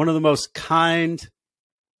 one of the most kind,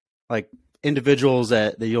 like, individuals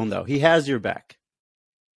that you'll know. He has your back.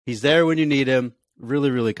 He's there when you need him. Really,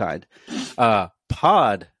 really kind.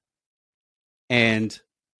 Pod and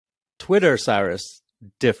Twitter Cyrus,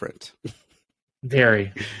 different.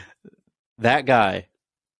 Very. That guy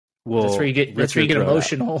will. That's where you get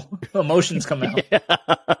emotional. Emotions come out. Yeah.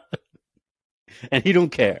 And he don't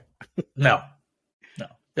care. No.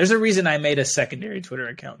 There's a reason I made a secondary Twitter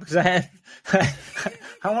account because I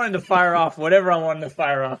wanted to fire off whatever I wanted to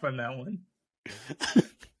fire off on that one.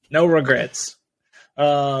 No regrets.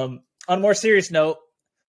 On a more serious note,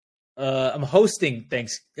 I'm hosting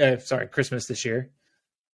Christmas this year.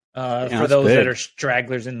 For those that are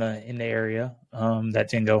stragglers in the area that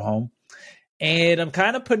didn't go home. And I'm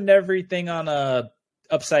kind of putting everything on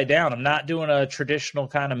upside down. I'm not doing a traditional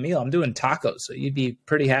kind of meal. I'm doing tacos. So you'd be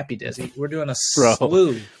pretty happy, Desi. We're doing a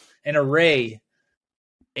slew, an array,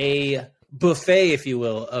 a buffet, if you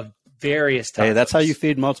will, of various tacos. Hey, that's how you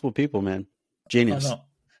feed multiple people, man. Genius. Oh, no.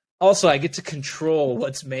 Also, I get to control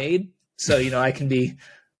what's made. So, I can be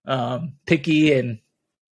picky and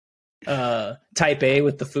type A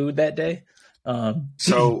with the food that day.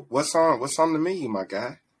 So what's on the menu, my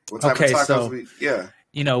guy? What type of tacos?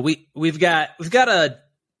 We've got a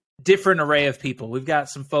different array of people. We've got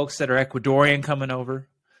some folks that are Ecuadorian coming over.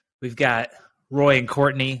 We've got Roy and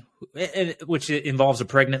Courtney, which involves a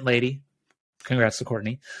pregnant lady. Congrats to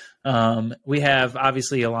Courtney. We have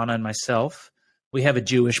obviously Alana and myself. We have a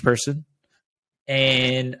Jewish person,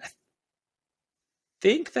 and I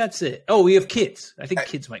think that's it. Oh, we have kids. I think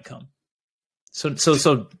kids might come.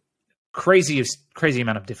 So crazy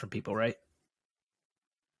amount of different people, right?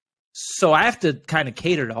 So I have to kind of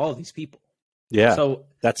cater to all of these people. Yeah. So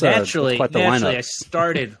that's naturally, quite the lineup. I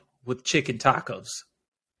started with chicken tacos.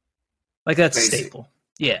 Like that's a staple.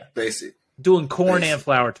 Yeah. Basic. Doing corn and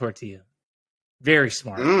flour tortilla. Very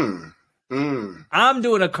smart. I'm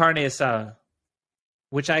doing a carne asada,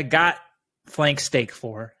 which I got flank steak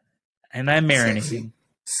for, and I'm marinating.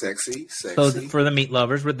 Sexy. So for the meat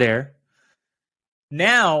lovers, we're there.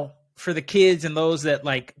 Now, for the kids and those that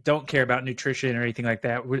don't care about nutrition or anything like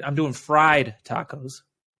that, I'm doing fried tacos.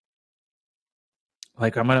 I'm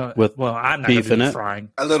not going to do frying.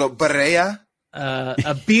 A little birria. A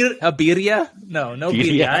birria? No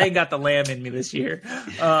birria. I ain't got the lamb in me this year.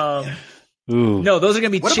 No, those are going to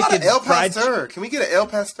be what chicken. What about an El Pastor? Can we get an El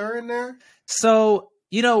Pastor in there? So,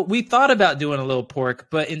 we thought about doing a little pork,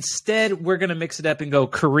 but instead we're going to mix it up and go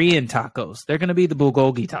Korean tacos. They're going to be the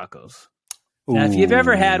bulgogi tacos. Now, if you've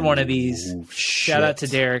ever had one of these, shout out to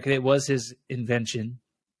Derek. It was his invention.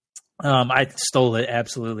 I stole it,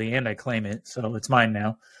 absolutely, and I claim it, so it's mine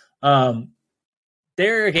now.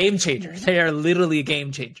 They're a game changer. They are literally a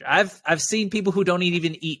game changer. I've seen people who don't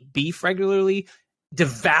even eat beef regularly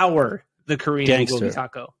devour the Korean bulgogi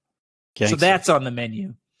taco. So that's on the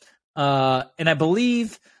menu. And I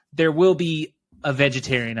believe there will be a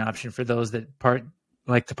vegetarian option for those that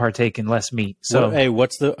like to partake in less meat. So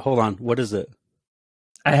hold on, what is it?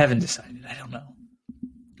 I haven't decided. I don't know.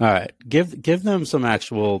 All right. Give them some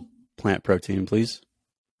actual plant protein, please.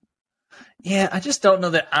 Yeah, I just don't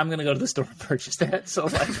know that I'm going to go to the store and purchase that. So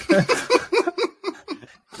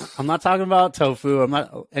I'm not talking about tofu. I'm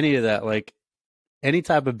not any of that. Any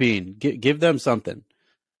type of bean. Give them something.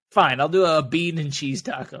 Fine, I'll do a bean and cheese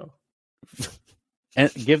taco.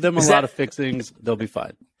 And give them a lot of fixings. They'll be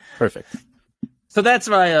fine. Perfect. So that's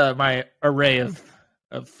my array of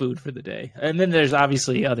food for the day. And then there's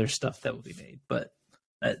obviously other stuff that will be made, but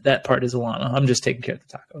that part is Alana. I'm just taking care of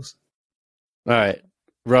the tacos. All right.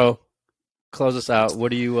 Ro, close us out.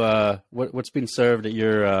 What do you what's being served at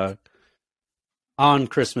your on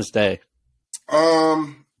Christmas Day?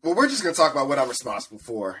 Well, we're just gonna talk about what I'm responsible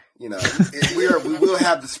for. We will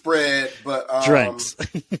have the spread, but drinks.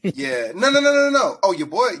 Yeah, no. Oh, your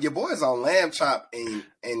boy is on lamb chop and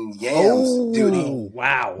yams duty.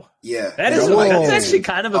 Wow. Yeah, that's actually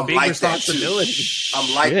kind of a big responsibility.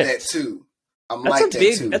 I'm like that too.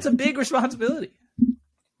 That's a big responsibility.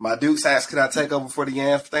 My Dukes asked, "Could I take over for the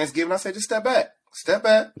yams for Thanksgiving?" I said, "Just step back.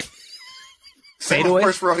 Fade away.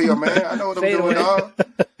 First rodeo, man. I know what I'm doing, dog.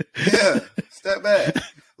 Yeah, step back."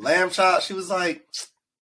 Lamb chop, she was like,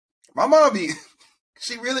 my mom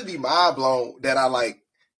she really be mind blown that I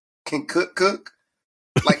can cook.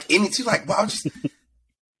 She's like, wow,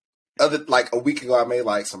 a week ago I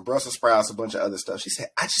made some Brussels sprouts, a bunch of other stuff. She said,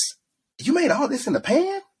 you made all this in the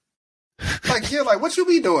pan? Like, yeah, like what you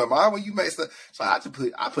be doing, Mom? When you make stuff, so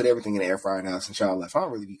I put everything in the air fryer now since y'all left. I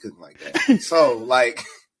don't really be cooking like that. So like,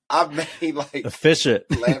 I've made like efficient.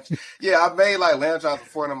 I've made like lamb chops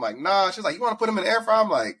before, and I'm like, nah. She's like, you want to put them in the air fryer? I'm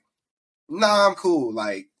like, nah, I'm cool.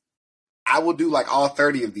 Like, I will do like all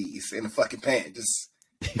 30 of these in a fucking pan. Just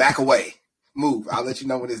back away, move. I'll let you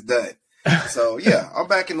know when it's done. So yeah, I'm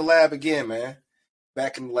back in the lab again, man.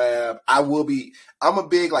 Back in the lab. I'm a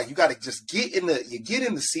big, like, you got to just get in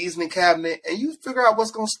the seasoning cabinet and you figure out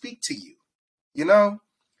what's going to speak to you. You know,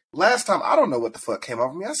 last time, I don't know what the fuck came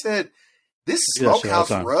over me. I said, this smokehouse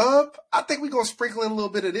rub, I think we're going to sprinkle in a little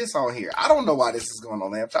bit of this on here. I don't know why this is going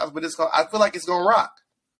on lamb chops, but I feel like it's going to rock.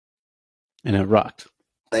 And it rocked.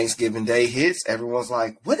 Thanksgiving Day hits. Everyone's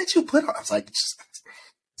like, what did you put on? I was like,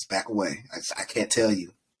 it's back away. I can't tell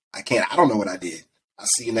you. I don't know what I did. I'll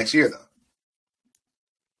see you next year, though.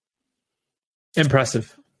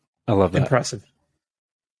 Impressive. I love that. Impressive.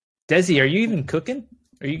 Desi, are you even cooking?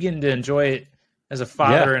 Are you getting to enjoy it as a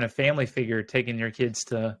father and a family figure, taking your kids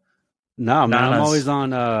to? No, man. I'm always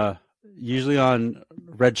on, usually on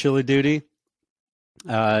red chili duty.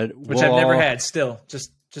 Which I've never had. Still,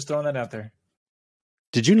 just throwing that out there.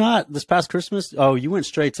 Did you not this past Christmas? Oh, you went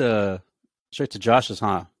straight to Josh's,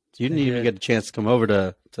 huh? So you didn't even get a chance to come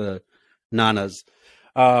over to Nana's.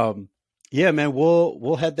 Yeah, man,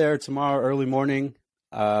 we'll head there tomorrow early morning.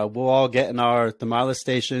 We'll all get in our tamale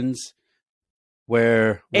stations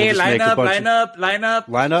where we'll line up.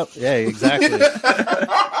 Line up. Yeah, exactly.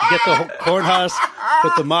 Get the corn husk,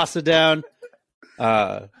 put the masa down,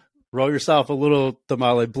 roll yourself a little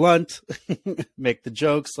tamale blunt, make the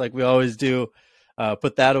jokes like we always do.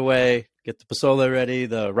 Put that away, get the pozole ready,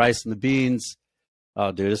 the rice and the beans.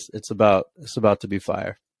 Oh, dude, it's about to be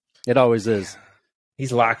fire. It always is.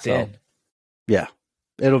 He's locked in. Yeah,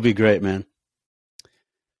 it'll be great, man.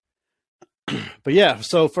 But yeah,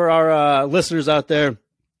 so for our listeners out there,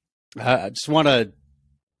 I just want to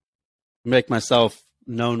make myself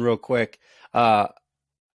known real quick.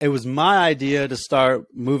 It was my idea to start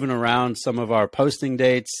moving around some of our posting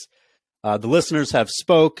dates. The listeners have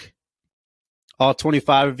spoke. All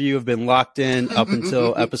 25 of you have been locked in up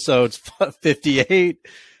until episodes 58,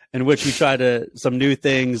 in which we tried some new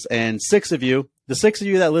things. And the 6 of you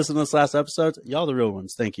that listened to this last episode, y'all the real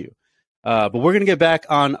ones. Thank you. But we're going to get back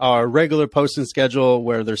on our regular posting schedule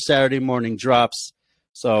where there's Saturday morning drops.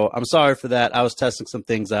 So I'm sorry for that. I was testing some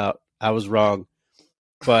things out. I was wrong.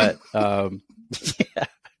 But yeah,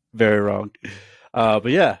 very wrong. But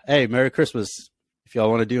yeah, hey, Merry Christmas. If y'all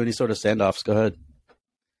want to do any sort of standoffs, go ahead.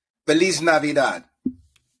 Feliz Navidad.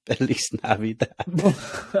 Feliz Navidad.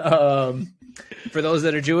 For those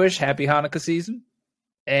that are Jewish, happy Hanukkah season.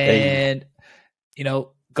 And,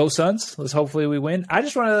 go Suns. Hopefully we win. I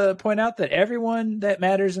just want to point out that everyone that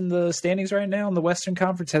matters in the standings right now in the Western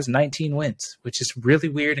Conference has 19 wins, which is really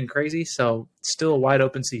weird and crazy. So still a wide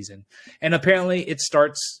open season. And apparently it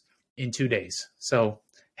starts in 2 days. So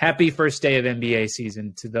happy first day of NBA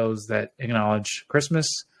season to those that acknowledge Christmas.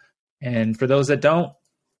 And for those that don't,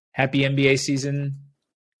 happy NBA season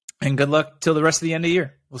and good luck till the rest of the end of the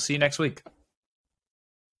year. We'll see you next week.